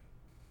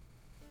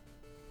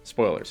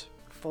 Spoilers.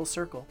 Full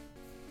circle.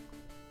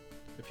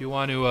 If you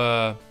want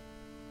to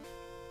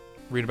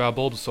read about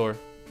Bulbasaur,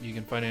 you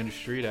can find Andrew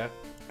Street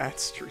At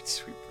Street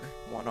Sweeper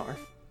 1R.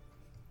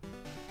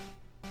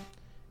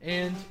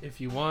 And if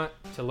you want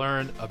to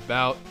learn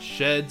about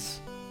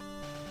sheds,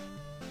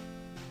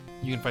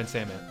 you can find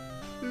Sam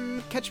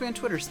at. Catch me on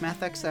Twitter,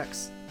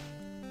 SmathXX.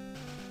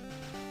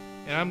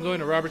 And I'm going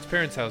to Robert's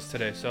parents' house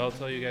today, so I'll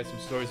tell you guys some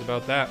stories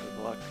about that.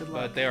 Good luck. Good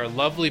luck. But they are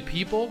lovely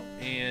people,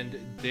 and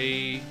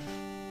they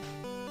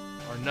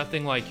are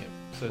nothing like him.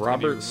 So it's gonna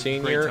be a Robert great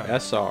Senior time.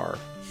 SR.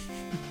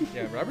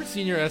 Yeah, Robert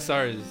Senior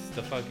SR is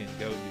the fucking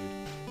goat,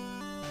 dude.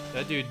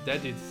 That dude's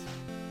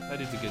a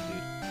good dude.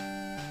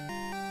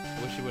 I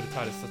wish he would have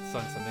taught his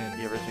son some manners.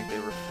 You ever think they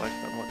reflect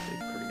on what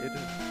they've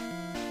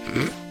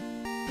created?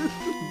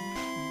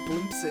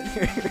 Blimps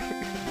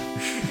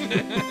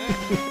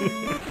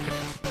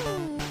it.